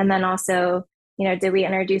 And then also, did we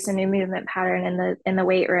introduce a new movement pattern in the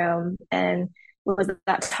weight room, and was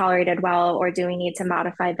that tolerated well, or do we need to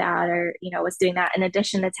modify that, or was doing that in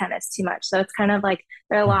addition to tennis too much? So it's kind of like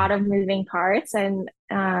there are a lot of moving parts, and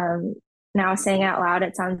now saying out loud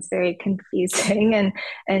it sounds very confusing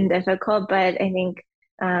and difficult, but I think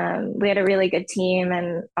we had a really good team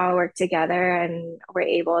and all worked together and were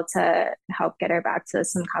able to help get her back to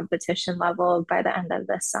some competition level by the end of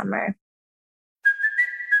this summer.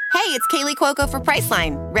 Hey, it's Kaylee Cuoco for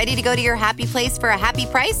Priceline. Ready to go to your happy place for a happy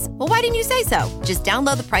price? Well, why didn't you say so? Just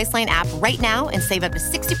download the Priceline app right now and save up to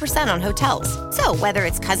 60% on hotels. So whether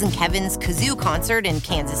it's Cousin Kevin's Kazoo Concert in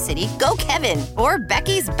Kansas City, go Kevin, or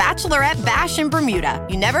Becky's Bachelorette Bash in Bermuda,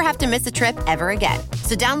 you never have to miss a trip ever again.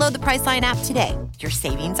 So download the Priceline app today. Your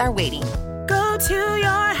savings are waiting. Go to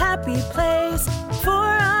your happy place for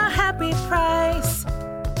a happy price.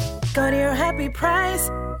 Go to your happy price,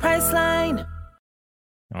 Priceline.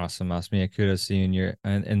 Awesome. Yeah, kudos to you and your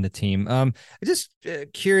and the team. Just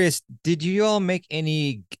curious, did you all make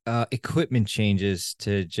any equipment changes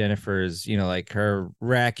to Jennifer's, like her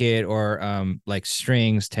racket or like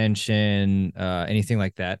strings, tension, anything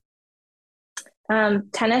like that?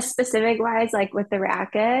 Tennis specific wise, like with the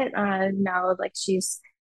racket, no, like she's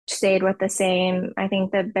stayed with the same. I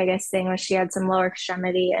think the biggest thing was she had some lower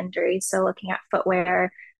extremity injuries. So looking at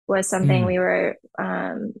footwear was something we were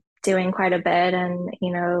doing quite a bit, and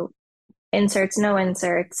inserts, no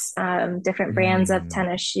inserts, different brands of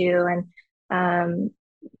tennis shoe, and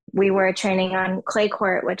we were training on clay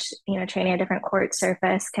court, which training a different court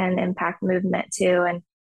surface can impact movement too,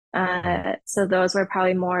 and so those were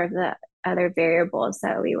probably more of the other variables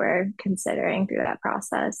that we were considering through that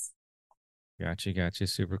process. Gotcha.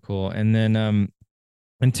 Super cool. And then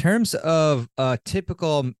in terms of a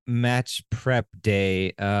typical match prep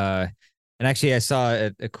day, and actually I saw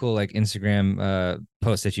a cool like Instagram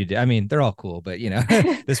post that you did. I mean, they're all cool, but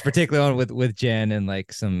this particular one with Jen and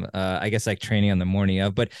like some I guess like training on the morning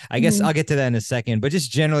of, but I guess I'll get to that in a second. But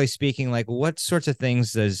just generally speaking, like what sorts of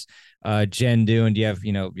things does Jen do, and do you have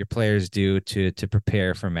your players do to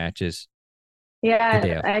prepare for matches?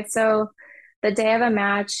 Yeah, so the day of a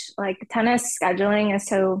match, like tennis scheduling is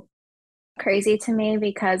so crazy to me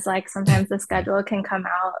because like sometimes the schedule can come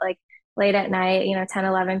out like late at night, 10,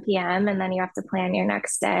 11 p.m. And then you have to plan your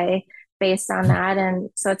next day based on that.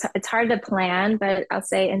 And so it's hard to plan, but I'll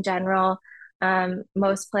say in general,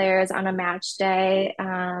 most players on a match day,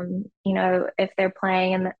 if they're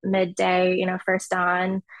playing in the midday, first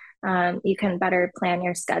on, you can better plan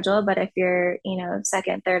your schedule. But if you're,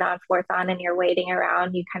 second, third on, fourth on, and you're waiting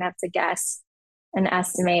around, you kind of have to guess and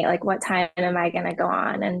estimate like what time am I going to go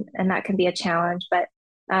on, and that can be a challenge. But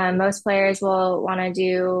most players will want to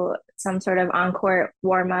do some sort of on-court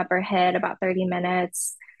warm-up or hit about 30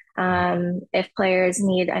 minutes. If players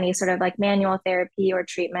need any sort of like manual therapy or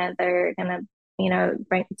treatment, they're going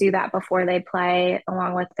to do that before they play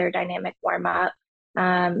along with their dynamic warm-up.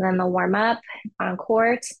 Then they'll warm up on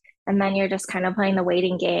court, and then you're just kind of playing the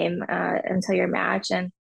waiting game until your match.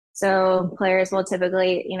 And so players will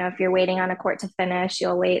typically, if you're waiting on a court to finish,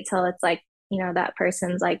 you'll wait till it's like, that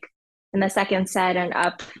person's like in the second set and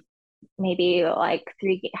up maybe like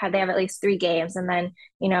they have at least 3 games. And then,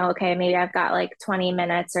 okay, maybe I've got like 20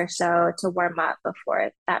 minutes or so to warm up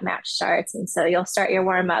before that match starts. And so you'll start your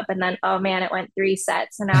warm up, and then, oh man, it went 3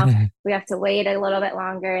 sets. So now we have to wait a little bit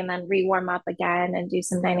longer and then re-warm up again and do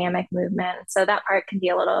some dynamic movement. So that part can be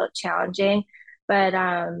a little challenging, but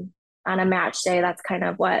on a match day, that's kind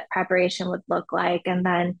of what preparation would look like. And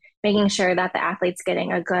then making sure that the athlete's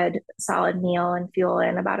getting a good solid meal and fuel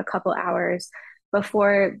in about a couple hours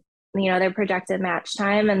before their projected match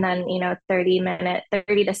time. And then 30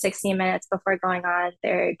 to 60 minutes before going on,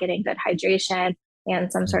 they're getting good hydration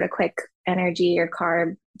and some sort of quick energy or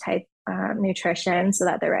carb type nutrition so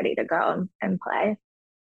that they're ready to go and play.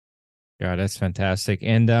 Yeah, that's fantastic.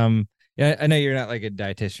 And yeah, I know you're not like a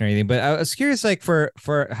dietitian or anything, but I was curious, like for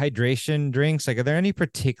hydration drinks, like are there any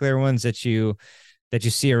particular ones that you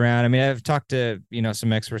see around? I mean, I've talked to,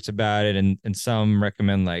 some experts about it, and some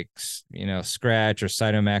recommend like, Scratch or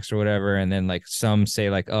Cytomax or whatever. And then like some say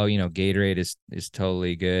like, oh, Gatorade is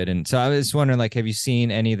totally good. And so I was wondering, like, have you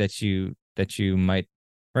seen any that you might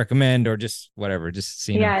recommend, or just whatever, just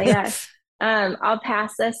seen them? Yeah. I'll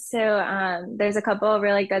pass this to, there's a couple of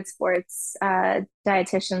really good sports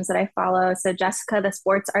dietitians that I follow. So Jessica, the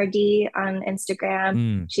sports RD on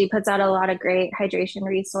Instagram, she puts out a lot of great hydration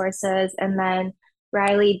resources. And then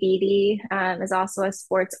Riley Beatty is also a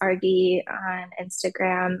sports RD on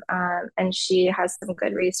Instagram, and she has some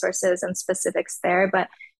good resources and specifics there. But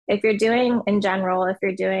if you're doing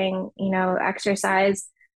exercise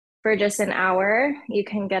for just an hour, you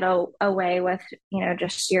can get away with,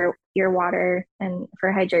 just your water and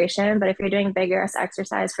for hydration. But if you're doing vigorous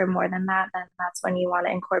exercise for more than that, then that's when you want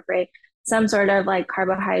to incorporate some sort of like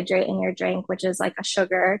carbohydrate in your drink, which is like a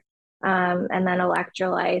sugar, and then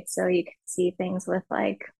electrolytes. So you can see things with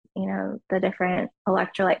like, the different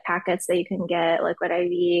electrolyte packets that you can get, Liquid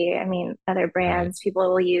IV. I mean, other brands,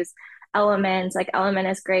 people will use Elements. Like Element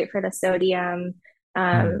is great for the sodium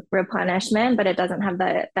replenishment, but it doesn't have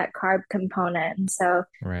that carb component. And so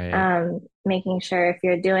making sure if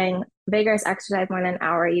you're doing vigorous exercise more than an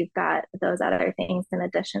hour, you've got those other things in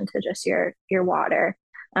addition to just your water.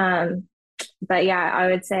 But yeah, I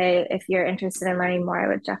would say if you're interested in learning more, I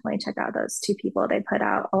would definitely check out those 2 people. They put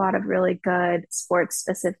out a lot of really good sports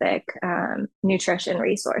specific nutrition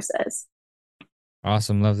resources.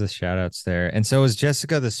 Awesome. Love the shout outs there. And so was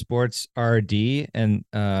Jessica the sports RD, and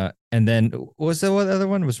then what was the other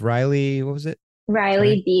one? Was Riley, what was it? Riley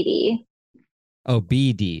Sorry. Beatty. Oh,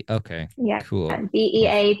 BD. Okay. Yeah, Cool. Cool. Beatty.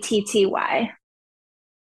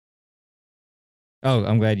 Oh,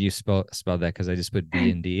 I'm glad you spelled that because I just put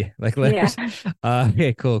B and D like Yeah. letters.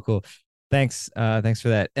 Okay, cool. Thanks for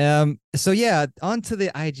that. So yeah, on to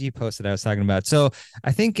the IG post that I was talking about. So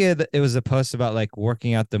I think it was a post about like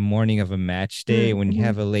working out the morning of a match day when you Mm-hmm.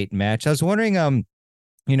 have a late match. I was wondering,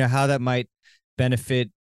 how that might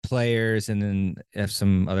benefit players, and then have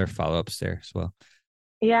some other follow-ups there as well.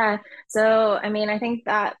 Yeah. So, I mean, I think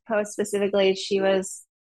that post specifically, she was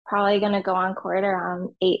probably going to go on court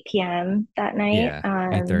around 8 p.m. that night. Yeah,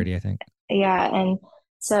 8:30, I think. Yeah. And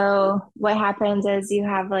so what happens is you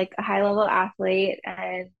have like a high level athlete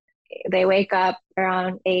and they wake up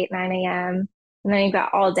around 8, 9 a.m. And then you've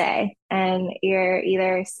got all day and you're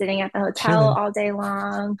either sitting at the hotel Chilling. all day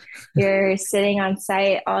long, you're sitting on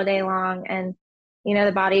site all day long, and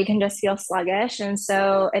the body can just feel sluggish. And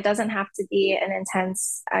so it doesn't have to be an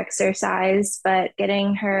intense exercise, but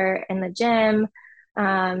getting her in the gym,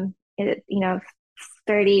 um,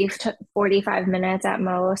 30 to 45 minutes at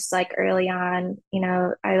most, like early on,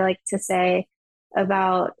 I like to say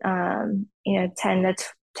about, 10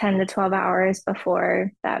 to 12 hours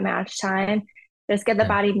before that match time. Just get the Okay.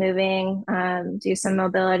 body moving, do some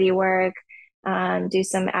mobility work, do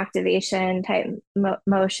some activation type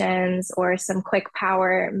motions or some quick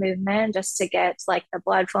power movement just to get like the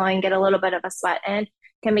blood flowing, get a little bit of a sweat in.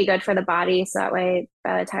 Can be good for the body. So that way,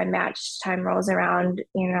 by the time match time rolls around,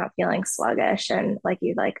 you're not feeling sluggish and like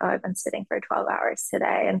you like, oh, I've been sitting for 12 hours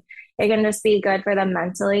today. And it can just be good for them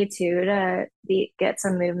mentally too to get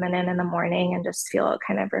some movement in the morning and just feel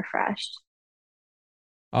kind of refreshed.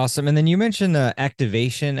 Awesome. And then you mentioned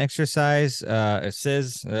activation exercise. It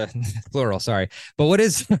says plural, sorry. But what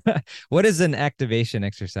is what is an activation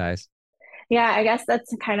exercise? Yeah, I guess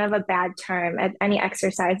that's kind of a bad term. Any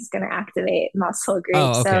exercise is going to activate muscle Oh,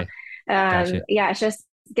 groups. So, okay. Gotcha. yeah, it's just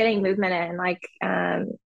getting movement in, like,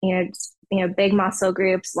 big muscle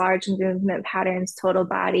groups, large movement patterns, total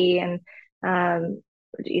body, and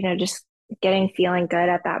just getting feeling good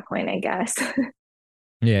at that point, I guess.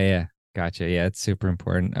 Yeah. Gotcha. Yeah, it's super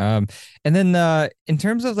important. And then in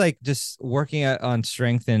terms of like just working out on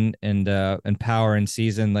strength and power in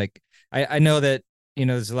season, like I know that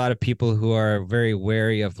there's a lot of people who are very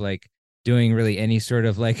wary of like doing really any sort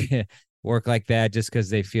of like work like that just because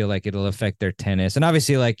they feel like it'll affect their tennis. And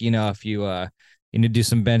obviously, like if you do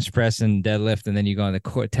some bench press and deadlift and then you go on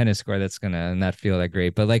the tennis court, that's gonna not feel that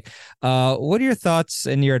great. But like, what are your thoughts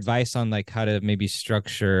and your advice on like how to maybe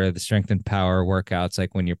structure the strength and power workouts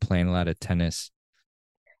like when you're playing a lot of tennis?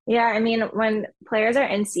 Yeah, I mean, when players are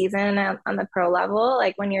in season on the pro level,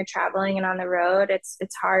 like when you're traveling and on the road, it's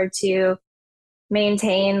hard to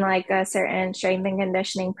maintain like a certain strength and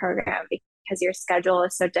conditioning program because your schedule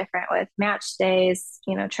is so different with match days,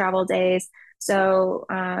 travel days. So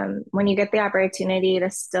when you get the opportunity to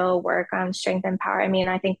still work on strength and power, I mean,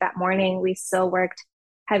 I think that morning we still worked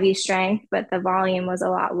heavy strength, but the volume was a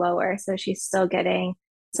lot lower. So she's still getting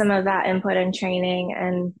some of that input and training.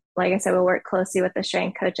 And like I said, we'll work closely with the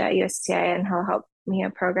strength coach at USTA and he'll help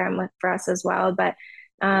program for us as well. But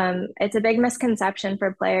it's a big misconception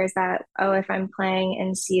for players that, oh, if I'm playing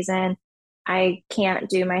in season, I can't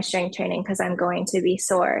do my strength training because I'm going to be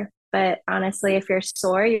sore. But honestly, if you're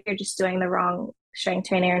sore, you're just doing the wrong strength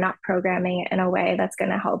training or not programming it in a way that's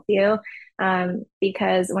going to help you.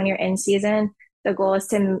 Because when you're in season, the goal is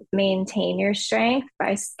to maintain your strength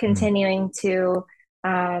by Mm. continuing to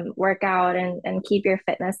work out and keep your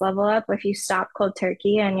fitness level up. If you stop cold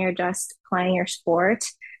turkey and you're just playing your sport,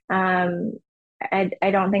 um, I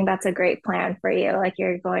don't think that's a great plan for you. Like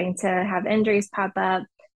you're going to have injuries pop up.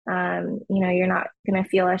 You're not going to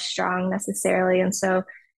feel as strong necessarily. And so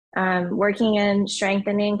working and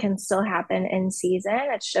strengthening can still happen in season.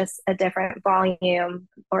 It's just a different volume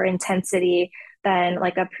or intensity than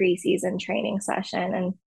like a preseason training session.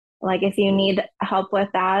 And like if you need help with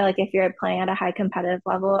that, like if you're playing at a high competitive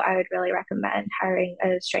level, I would really recommend hiring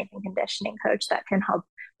a strength and conditioning coach that can help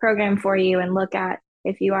program for you and look at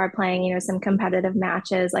if you are playing, some competitive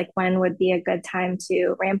matches, like when would be a good time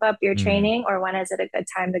to ramp up your Mm. training or when is it a good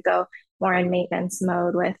time to go more in maintenance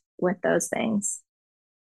mode with those things.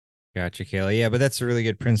 Gotcha, Kayla. Yeah, but that's a really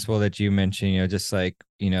good principle that you mentioned. Just like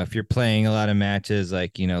if you're playing a lot of matches,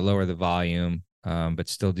 like lower the volume, but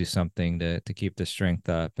still do something to keep the strength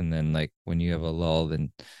up. And then like when you have a lull,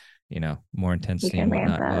 then more You intensity can and ramp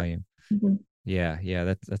whatnot, up. volume. Mm-hmm.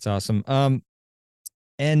 Yeah, that's awesome.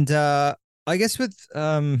 And I guess with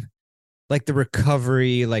like the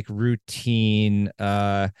recovery, like routine,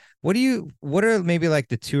 what are maybe like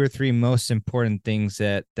the two or three most important things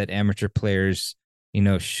that amateur players,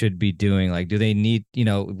 should be doing? Like, do they need,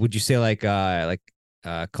 would you say like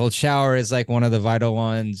cold shower is like one of the vital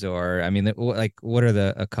ones, or I mean, like what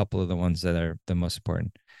are a couple of the ones that are the most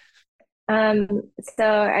important? Um, so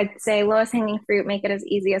I'd say lowest hanging fruit, make it as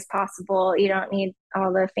easy as possible. You don't need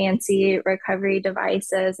all the fancy recovery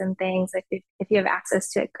devices and things. If you have access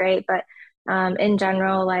to it, great. But in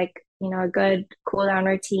general, like, a good cool down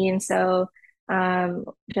routine. So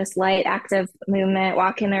just light active movement,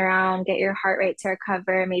 walking around, get your heart rate to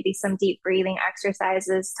recover, maybe some deep breathing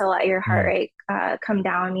exercises to let your heart Mm. rate come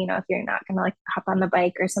down, if you're not going to like hop on the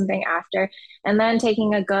bike or something after. And then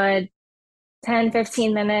taking a good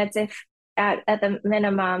 10-15 minutes if at the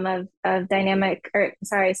minimum of dynamic or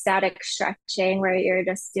sorry static stretching, where you're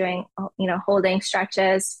just doing holding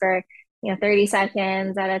stretches for 30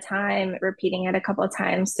 seconds at a time, repeating it a couple of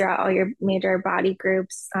times throughout all your major body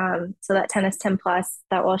groups. So that tennis 10 plus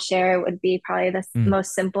that we'll share would be probably the Mm.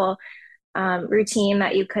 most simple routine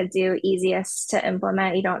that you could do, easiest to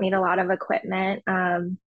implement. You don't need a lot of equipment.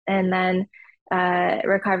 And then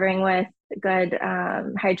recovering with good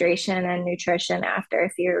hydration and nutrition after.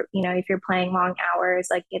 If you're playing long hours,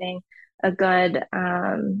 like getting a good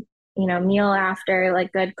meal after,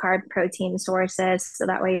 like good carb protein sources, so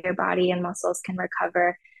that way your body and muscles can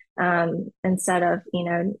recover, instead of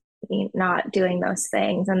not doing those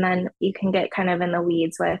things. And then you can get kind of in the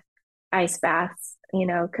weeds with ice baths,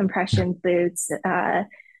 compression boots,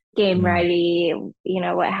 game Mm. ready,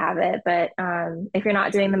 what have it. But if you're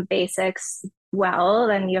not doing the basics well,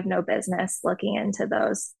 then you have no business looking into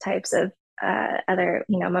those types of other,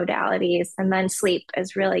 modalities. And then sleep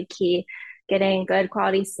is really key. Getting good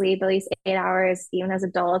quality sleep, at least 8 hours, even as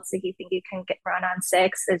adults. If you think you can run on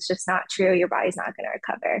 6, it's just not true. Your body's not going to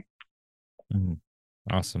recover. Mm.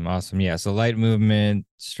 Awesome. Yeah. So light movement,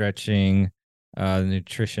 stretching,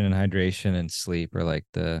 nutrition and hydration, and sleep are like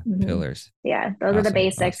the pillars. Yeah, those are the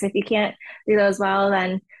basics. Awesome. If you can't do those well,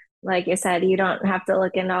 then like you said, you don't have to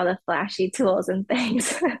look into all the flashy tools and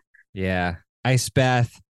things. Yeah. Ice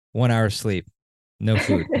bath, 1 hour sleep, no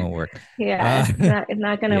food, won't work. Yeah, it's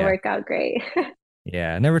not going to Yeah. work out great.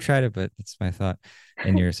 Yeah. I never tried it, but it's my thought,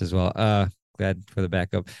 and yours as well. Glad for the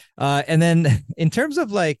backup. And then in terms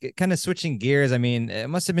of like kind of switching gears, I mean,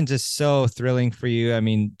 it must have been just so thrilling for you. I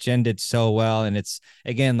mean, Jen did so well, and it's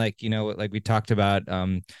again like like we talked about.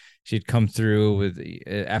 She'd come through with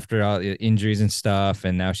after all the injuries and stuff,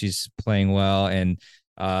 and now she's playing well. And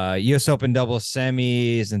U.S. Open doubles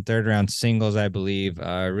semis and third round singles, I believe.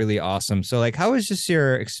 Really awesome. So like, how was just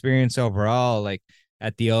your experience overall, like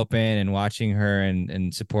at the Open and watching her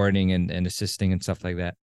and supporting and assisting and stuff like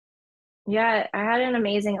that? Yeah, I had an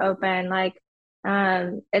amazing Open. Like,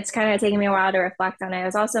 it's kind of taken me a while to reflect on it. It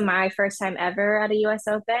was also my first time ever at a US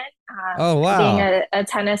Open. Oh, Being wow. a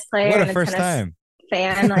tennis player What a and a first tennis time.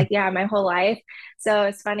 fan, like, yeah, my whole life. So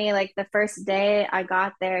it's funny, like the first day I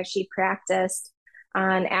got there, she practiced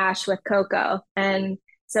on Ash with Coco. And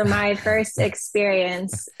so my first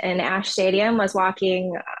experience in Ash Stadium was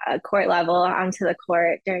walking court level onto the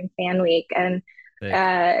court during fan week. And Sick.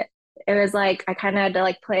 uh, it was like I kind of had to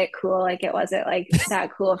like play it cool, like it wasn't like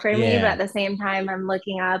that cool for me, but Yeah. at the same time I'm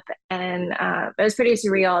looking up, and it was pretty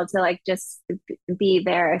surreal to like just be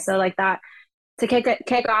there. So like that, to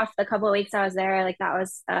kick off the couple of weeks I was there, like that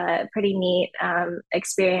was a pretty neat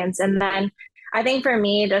experience. And then I think for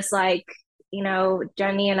me, just like,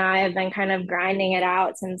 Jenny and I have been kind of grinding it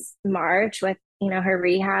out since March with, her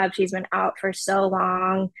rehab. She's been out for so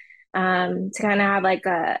long, to kind of have like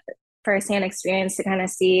a firsthand experience to kind of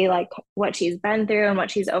see like what she's been through and what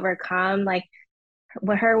she's overcome. Like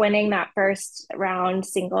with her winning that first round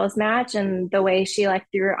singles match and the way she like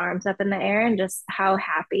threw her arms up in the air and just how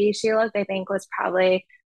happy she looked, I think was probably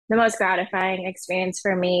the most gratifying experience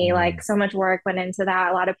for me. Like Mm. so much work went into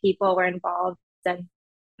that. A lot of people were involved, and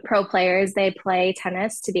pro players, they play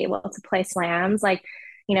tennis to be able to play slams. Like,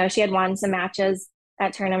 she had won some matches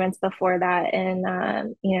at tournaments before that in,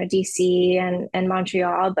 DC and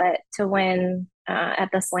Montreal, but to win at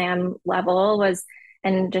the slam level was,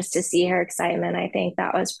 and just to see her excitement, I think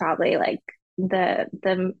that was probably like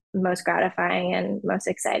the most gratifying and most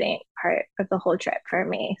exciting part of the whole trip for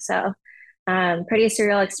me. So pretty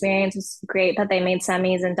surreal experience. It was great that they made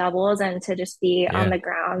semis and doubles, and to just be on Yeah. the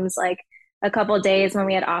grounds like a couple of days when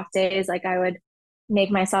we had off days, like I would make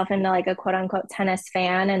myself into like a quote unquote tennis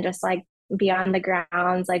fan and just like be on the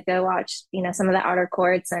grounds, like go watch, some of the outer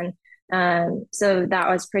courts. And so that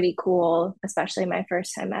was pretty cool, especially my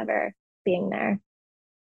first time ever being there.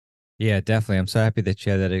 Yeah, definitely. I'm so happy that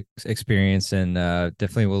you had that experience, and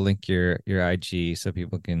definitely we'll link your IG so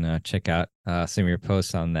people can check out some of your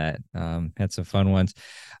posts on that. Had some fun ones.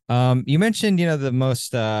 You mentioned, the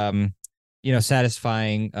most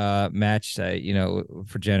satisfying match,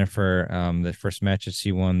 for Jennifer, the first match that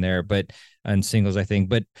she won there, but on singles, I think.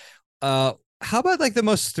 But how about like the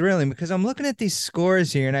most thrilling? Because I'm looking at these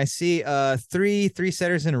scores here and I see three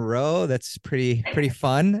setters in a row. That's pretty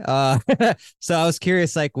fun. So I was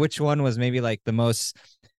curious, like which one was maybe like the most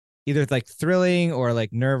either like thrilling or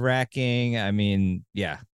like nerve-wracking. I mean,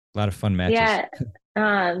 yeah, a lot of fun matches. Yeah.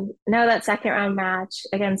 No, that second round match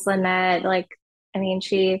against Lynette, like, I mean,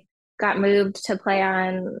 she got moved to play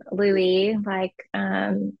on Louis, like,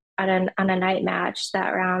 on a night match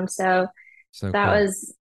that round. So So that cool.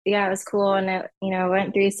 was, yeah, it was cool. And it,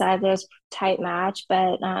 went 3 sets. It was a tight match,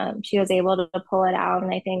 but she was able to pull it out.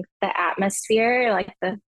 And I think the atmosphere, like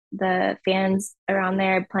the fans around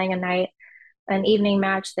there playing an evening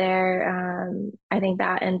match there. I think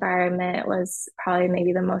that environment was probably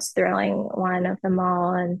maybe the most thrilling one of them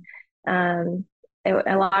all. And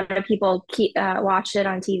a lot of people watched it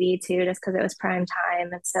on TV too, just because it was prime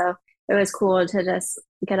time. And so it was cool to just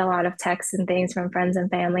get a lot of texts and things from friends and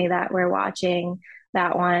family that were watching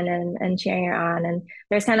that one and cheering her on. And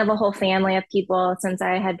there's kind of a whole family of people since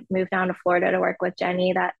I had moved down to Florida to work with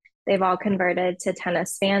Jenny that they've all converted to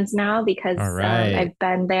tennis fans now because All right. I've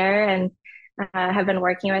been there and have been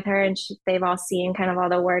working with her, and they've all seen kind of all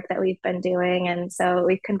the work that we've been doing. And so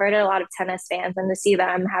we've converted a lot of tennis fans, and to see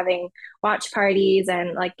them having watch parties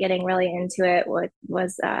and like getting really into it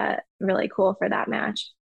was really cool for that match.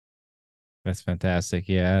 That's fantastic.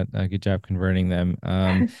 Yeah, good job converting them.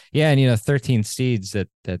 Yeah, and 13 seeds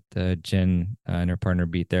that Jen and her partner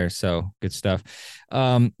beat there. So good stuff.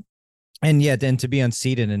 And yeah, then to be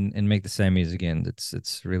unseated and make the semis again,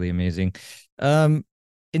 it's really amazing. Um,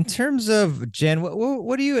 in terms of Jen,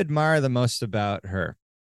 what do you admire the most about her?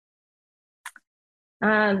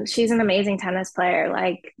 She's an amazing tennis player.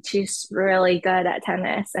 Like she's really good at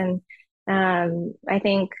tennis, and I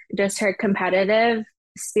think just her competitive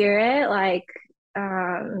spirit, like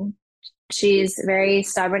um, she's very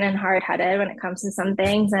stubborn and hard-headed when it comes to some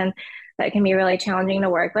things, and that can be really challenging to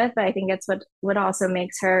work with. But I think it's what also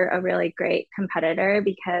makes her a really great competitor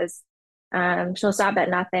because she'll stop at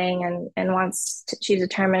nothing and she's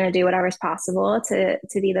determined to do whatever's possible to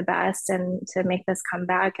be the best and to make this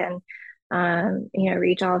comeback and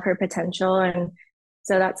reach all of her potential. And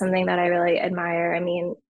so that's something that I really admire. I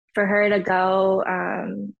mean, for her to go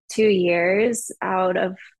 2 years out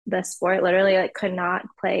of the sport, literally like could not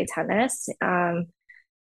play tennis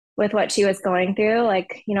with what she was going through.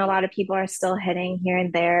 Like, a lot of people are still hitting here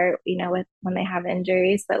and there, with when they have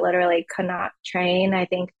injuries, but literally could not train. I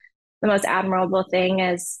think the most admirable thing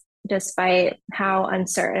is despite how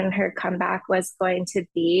uncertain her comeback was going to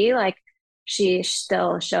be, like she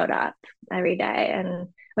still showed up every day. And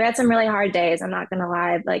we had some really hard days. I'm not going to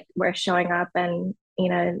lie. Like we're showing up and,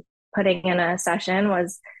 putting in a session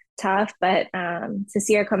was tough, but to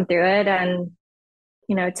see her come through it and,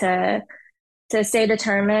 to stay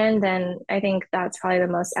determined. And I think that's probably the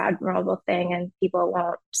most admirable thing. And people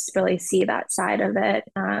won't really see that side of it.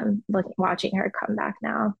 Watching her come back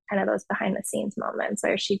now, kind of those behind the scenes moments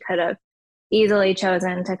where she could have easily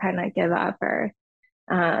chosen to kind of give up or,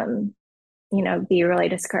 be really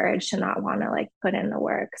discouraged to not want to like put in the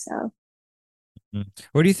work. So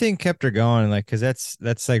What do you think kept her going? Like, because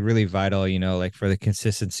that's like really vital, like for the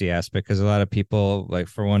consistency aspect. Because a lot of people, like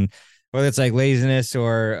for one, whether it's like laziness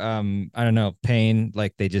or I don't know, pain,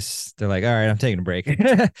 like they're like, all right, I'm taking a break.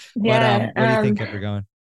 But yeah, what do you think kept her going?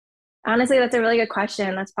 honestly, that's a really good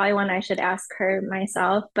question. That's probably one I should ask her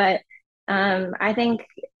myself. But I think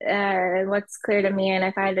what's clear to me, and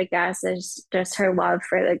if I had to guess, is just her love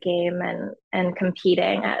for the game and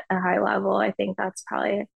competing at a high level. I think that's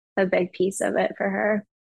probably a big piece of it for her.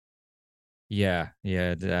 Yeah,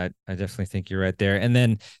 I definitely think you're right there. And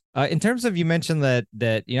then in terms of you mentioned that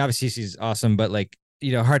obviously she's awesome, but like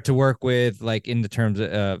hard to work with, like in the terms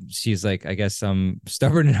of she's like I guess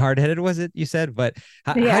stubborn and hard headed, was it you said? But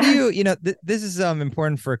how do Yeah. this is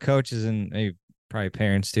important for coaches and maybe probably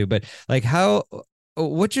parents too. But like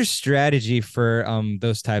what's your strategy for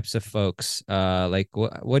those types of folks? Like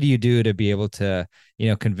what do you do to be able to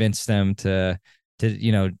convince them to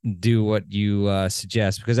do what you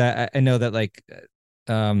suggest? Because I know that like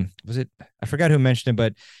was it I forgot who mentioned it,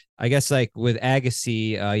 but I guess like with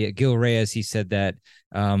Agassi, yeah, Gil Reyes, he said that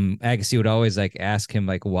Agassi would always like ask him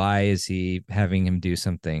like why is he having him do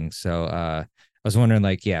something. So I was wondering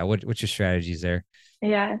like yeah, what's your strategies there?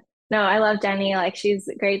 Yeah. No, I love Jenny. Like she's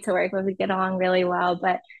great to work with. We get along really well.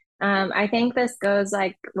 But I think this goes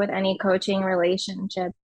like with any coaching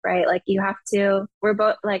relationship, right? Like you have to, we're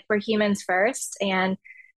both like, we're humans first. And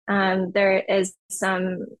there is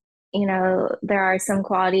some, there are some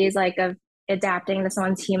qualities like of adapting to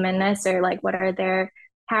someone's humanness, or like what are their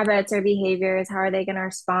habits or behaviors? How are they going to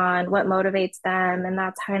respond? What motivates them? And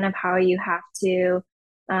that's kind of how you have to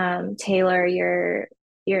tailor your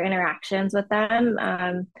interactions with them.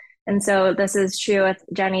 And so this is true with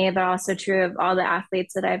Jenny, but also true of all the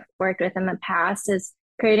athletes that I've worked with in the past, is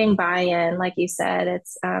creating buy-in. Like you said,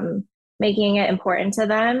 it's making it important to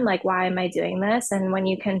them. Like, why am I doing this? And when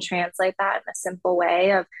you can translate that in a simple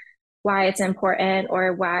way of why it's important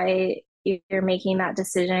or why you're making that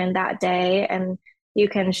decision that day, and you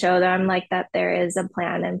can show them like that there is a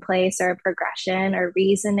plan in place or a progression or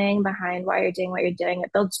reasoning behind why you're doing what you're doing,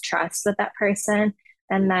 it builds trust with that person.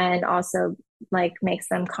 And then also like makes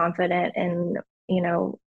them confident in,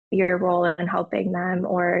 your role in helping them,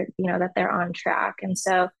 or, that they're on track. And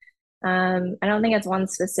so I don't think it's one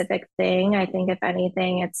specific thing. I think if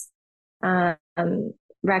anything, it's um,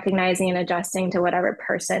 recognizing and adjusting to whatever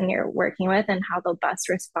person you're working with and how they'll best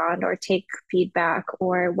respond or take feedback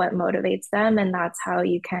or what motivates them. And that's how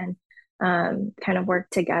you can kind of work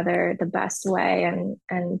together the best way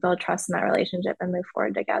and build trust in that relationship and move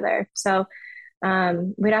forward together. So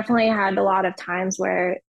we definitely had a lot of times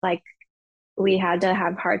where like we had to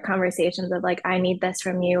have hard conversations of like, I need this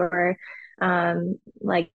from you, or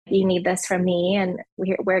like you need this from me, and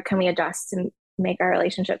where can we adjust to make our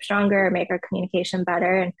relationship stronger, make our communication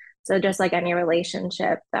better. And so just like any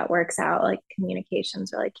relationship that works out, like communication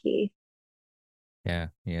is really key. Yeah,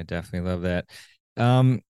 definitely love that.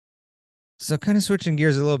 So kind of switching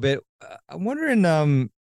gears a little bit, I'm wondering, I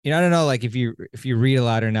don't know, like if you read a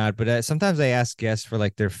lot or not, but sometimes I ask guests for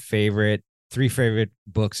like their three favorite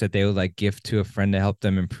books that they would like gift to a friend to help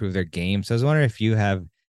them improve their game. So I was wondering if you have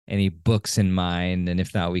any books in mind, and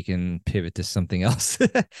if not, we can pivot to something else.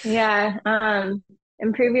 Yeah.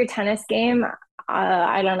 Improve your tennis game.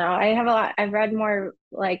 I don't know. I've read more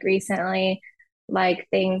like recently, like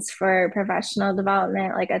things for professional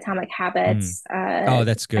development, like Atomic Mm. Habits. Oh,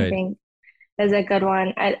 that's I good. think is a good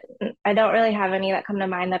one. I don't really have any that come to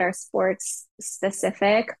mind that are sports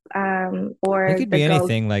specific. It Or could the be Go.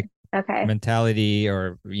 anything like Okay. mentality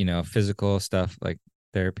or, physical stuff like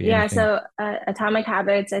therapy, Yeah, anything. so Atomic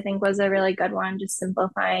Habits, I think, was a really good one, just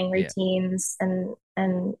simplifying Yeah. routines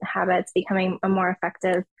and habits, becoming a more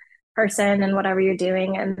effective person in whatever you're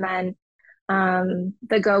doing. And then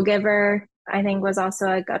The Go Giver, I think, was also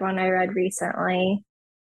a good one I read recently.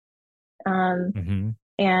 Um, Hmm.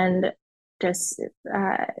 and just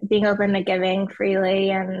being open to giving freely,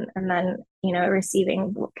 and then,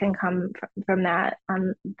 receiving can come from that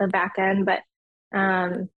on the back end. But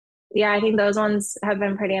um, yeah, I think those ones have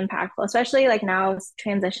been pretty impactful, especially like now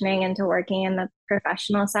transitioning into working in the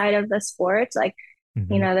professional side of the sport. Like, Hmm.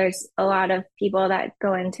 there's a lot of people that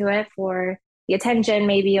go into it for the attention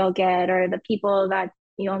maybe you'll get or the people that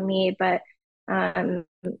you'll meet. But um,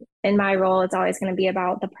 in my role, it's always going to be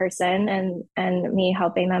about the person and me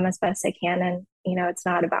helping them as best I can. And, it's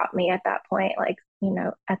not about me at that point, like,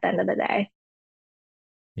 at the end of the day.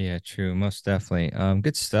 Yeah, true. Most definitely.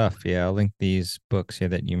 Good stuff. Yeah, I'll link these books here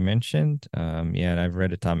that you mentioned. Yeah, and I've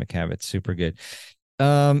read Atomic Habits. Super good.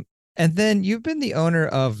 Um, and then you've been the owner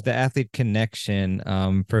of the Athlete Connection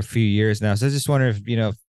for a few years now. So I just wonder if, if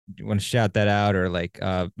you want to shout that out, or like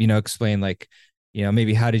explain like,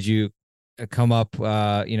 maybe how did you come up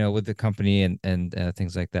with the company and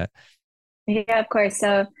things like that. Yeah, of course.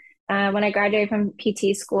 So when I graduated from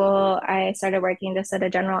PT school, I started working just at a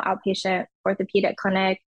general outpatient orthopedic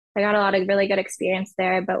clinic. I got a lot of really good experience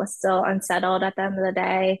there, but was still unsettled at the end of the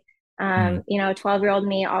day. Mm. 12-year-old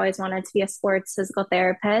me always wanted to be a sports physical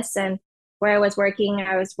therapist. And where I was working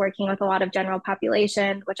with a lot of general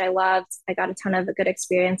population, which I loved. I got a ton of good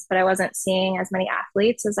experience, but I wasn't seeing as many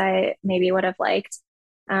athletes as I maybe would have liked.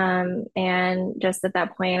 And just at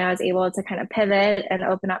that point, I was able to kind of pivot and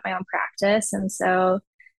open up my own practice. And so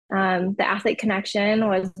the Athlete Connection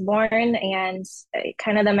was born, and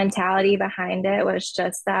kind of the mentality behind it was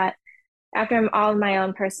just that after all of my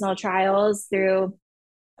own personal trials through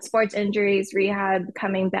sports injuries, rehab,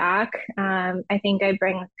 coming back, I think I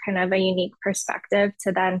bring kind of a unique perspective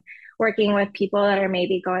to then working with people that are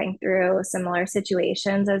maybe going through similar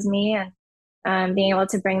situations as me, and being able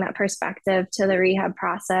to bring that perspective to the rehab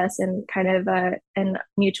process and kind of a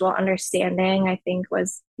mutual understanding, I think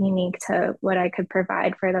was unique to what I could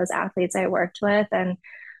provide for those athletes I worked with.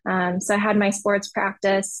 And so I had my sports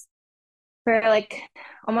practice for like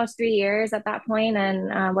almost 3 years at that point,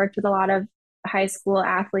 and worked with a lot of high school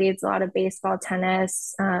athletes, a lot of baseball,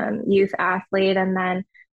 tennis, youth athlete. And then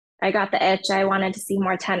I got the itch. I wanted to see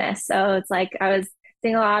more tennis. So it's like I was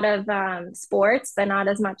seeing a lot of sports, but not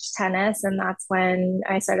as much tennis. And that's when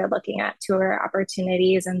I started looking at tour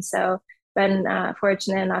opportunities. And so been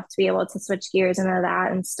fortunate enough to be able to switch gears into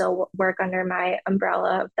that and still work under my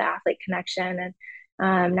umbrella of the Athlete Connection,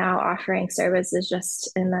 and now offering services just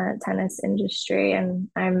in the tennis industry. And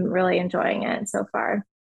I'm really enjoying it so far.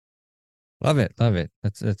 Love it. Love it.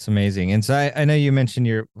 That's amazing. And so I know you mentioned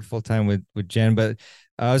you're full time with Jen, but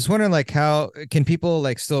I was wondering like how can people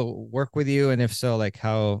like still work with you? And if so, like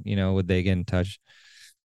how, would they get in touch?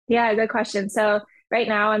 Yeah, good question. So right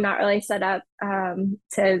now I'm not really set up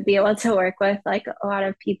to be able to work with like a lot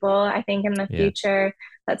of people. I think in the Yeah. future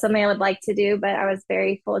that's something I would like to do, but I was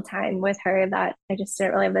very full time with her that I just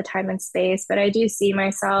didn't really have the time and space. But I do see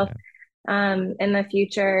myself Yeah. in the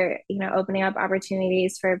future, opening up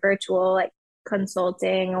opportunities for virtual like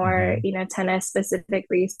consulting or, Hmm. tennis specific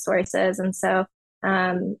resources. And so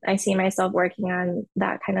I see myself working on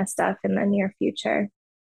that kind of stuff in the near future.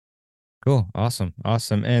 Cool. Awesome.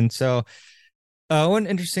 Awesome. And so one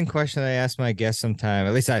interesting question I ask my guests sometime,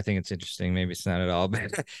 at least I think it's interesting, maybe it's not at all,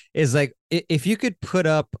 but is like if you could put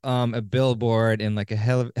up a billboard in like a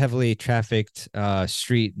heavily trafficked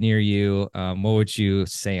street near you, what would you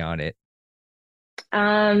say on it?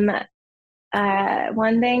 Um,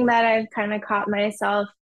 one thing that I've kind of caught myself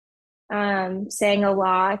saying a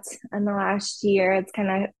lot in the last year, it's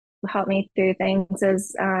kind of helped me through things,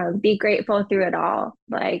 is be grateful through it all.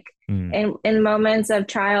 Like Mm, in moments of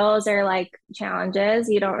trials or like challenges,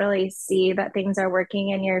 you don't really see that things are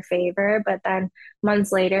working in your favor, but then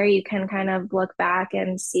months later, you can kind of look back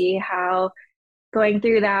and see how going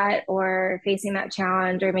through that or facing that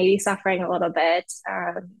challenge or maybe suffering a little bit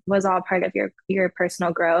was all part of your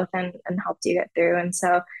personal growth and helped you get through. And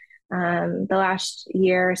so the last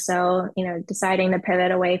year or so, deciding to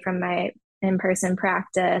pivot away from my in-person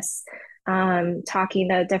practice, talking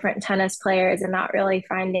to different tennis players and not really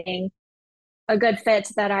finding a good fit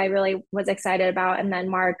that I really was excited about. And then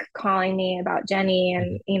Mark calling me about Jenny,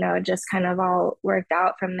 and, mhm. it just kind of all worked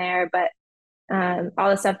out from there. But all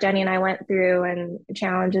the stuff Jenny and I went through and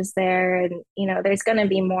challenges there. And, there's going to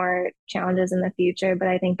be more challenges in the future, but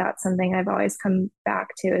I think that's something I've always come back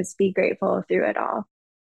to, is be grateful through it all.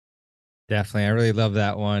 Definitely. I really love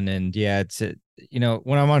that one. And yeah,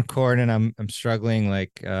 when I'm on court and I'm struggling,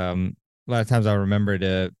 like a lot of times I'll remember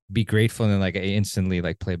to be grateful and then like I instantly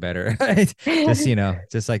like play better. Just,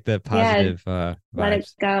 just like the Yeah, positive let it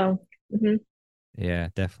vibes. go. Hmm. Yeah,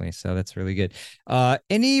 definitely. So that's really good.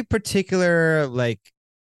 Any particular like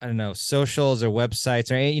I don't know, socials or websites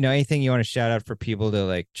or anything you want to shout out for people to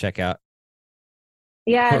like check out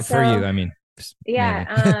Yeah, for you, so I mean, yeah,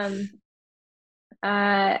 mainly.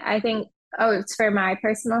 I think, oh, it's for my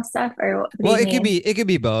personal stuff, or what do Well, you mean? it could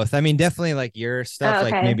be both. I mean, definitely like your stuff, Oh,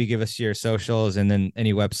 like okay. maybe give us your socials and then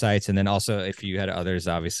any websites, and then also if you had others,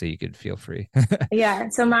 obviously you could feel free. Yeah,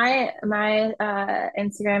 so my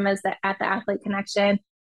Instagram is at the Athlete Connection.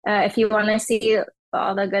 If you want to see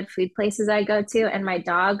all the good food places I go to and my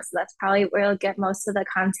dogs, that's probably where you'll get most of the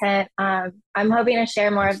content. I'm hoping to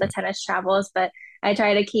share more of the Excellent. tennis travels, but I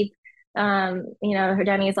try to keep her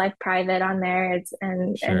Denny's life private on there.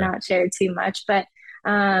 And Sure. not share too much. But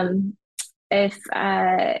if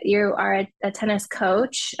you are a tennis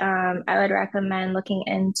coach, I would recommend looking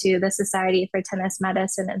into the Society for Tennis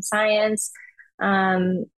Medicine and Science.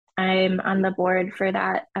 Um, I'm on the board for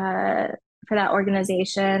that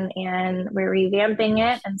organization, and we're revamping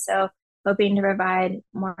it, Nice. and so hoping to provide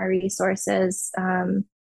more resources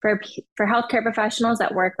for healthcare professionals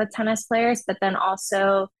that work with tennis players, but then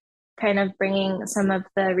also kind of bringing some of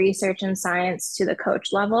the research and science to the coach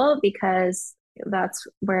level, because that's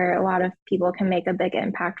where a lot of people can make a big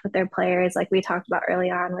impact with their players, like we talked about early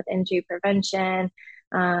on with injury prevention,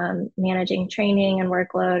 managing training and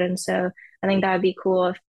workload. And so I think that would be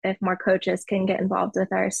cool if more coaches can get involved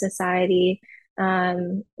with our society.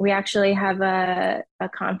 We actually have a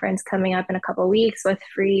conference coming up in a couple of weeks with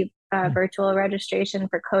free Hmm, virtual registration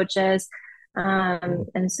for coaches. cool.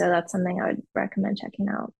 And so that's something I would recommend checking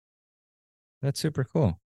out. That's super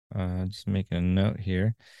cool. Just making a note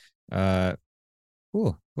here. Uh,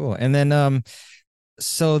 cool, cool. And then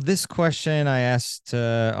so this question I asked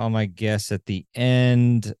all my guests at the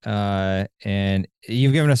end, and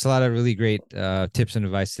you've given us a lot of really great tips and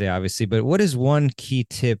advice today, obviously. But what is one key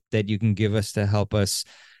tip that you can give us to help us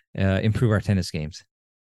improve our tennis games?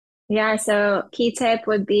 Yeah, so key tip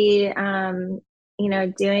would be,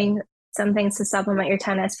 doing some things to supplement your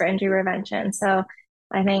tennis for injury prevention. So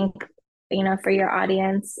I think, for your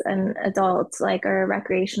audience and adults, like, or a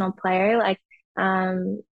recreational player, like,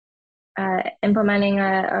 um, implementing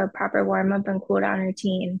a proper warm up and cool down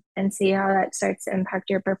routine and see how that starts to impact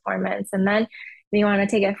your performance. And then if you want to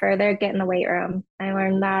take it further, get in the weight room. I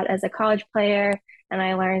learned that as a college player, and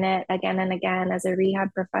I learn it again and again as a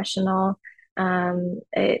rehab professional.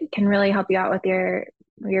 It can really help you out with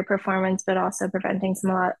your performance, but also preventing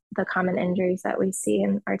some of the common injuries that we see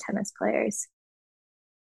in our tennis players.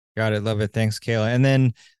 Got it. Love it. Thanks, Kayla. And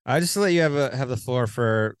then just to let you have the floor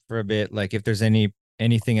for a bit, like if there's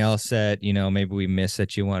anything else that, maybe we missed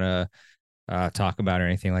that you want to talk about or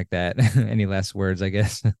anything like that. Any last words, I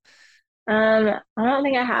guess? I don't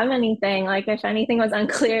think I have anything. Like if anything was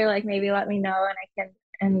unclear, like maybe let me know and I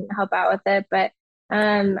can help out with it. But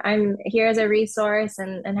I'm here as a resource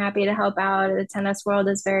and happy to help out. The tennis world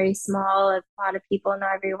is very small. A lot of people know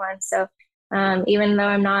everyone. So even though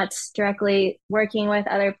I'm not directly working with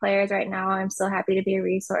other players right now, I'm still happy to be a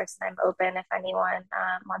resource, and I'm open if anyone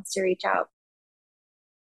wants to reach out.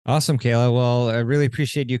 Awesome, Kayla. Well, I really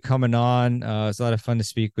appreciate you coming on. It was a lot of fun to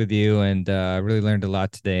speak with you, and I really learned a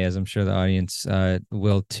lot today, as I'm sure the audience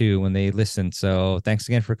will too when they listen. So thanks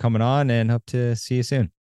again for coming on, and hope to see you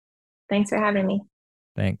soon. Thanks for having me.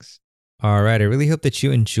 Thanks. All right. I really hope that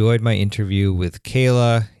you enjoyed my interview with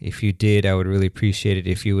Kayla. If you did, I would really appreciate it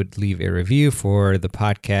if you would leave a review for the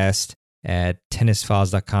podcast at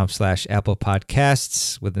tennisfiles.com/Apple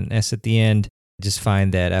Podcasts with an S at the end. I just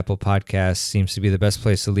find that Apple Podcasts seems to be the best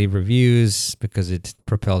place to leave reviews because it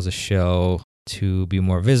propels a show to be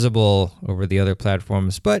more visible over the other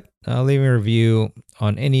platforms. But leaving a review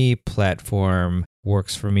on any platform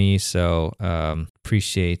works for me, so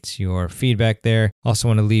appreciate your feedback there. Also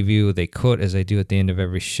want to leave you with a quote, as I do at the end of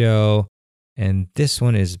every show, and this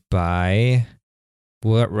one is by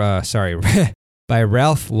by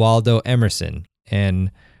Ralph Waldo Emerson.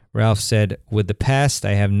 And Ralph said, "With the past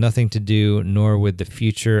I have nothing to do, nor with the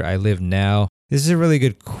future I live now." This is a really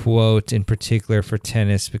good quote in particular for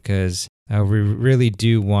tennis because we really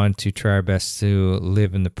do want to try our best to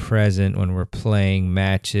live in the present when we're playing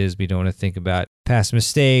matches. We don't want to think about past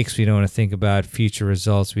mistakes. We don't want to think about future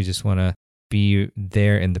results. We just want to be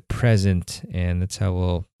there in the present, and that's how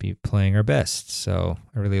we'll be playing our best. So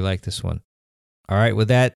I really like this one. All right, with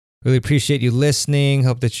that, really appreciate you listening.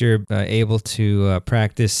 Hope that you're able to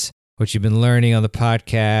practice what you've been learning on the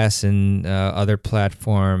podcast and other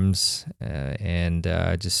platforms, and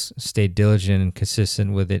just stay diligent and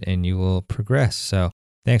consistent with it, and you will progress. So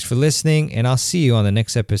thanks for listening, and I'll see you on the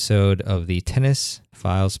next episode of the Tennis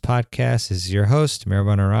Files Podcast. This is your host,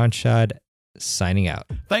 Mehrban Aranshad, signing out.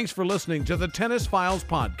 Thanks for listening to the Tennis Files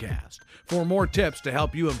Podcast. For more tips to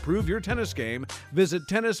help you improve your tennis game, visit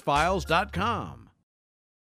tennisfiles.com.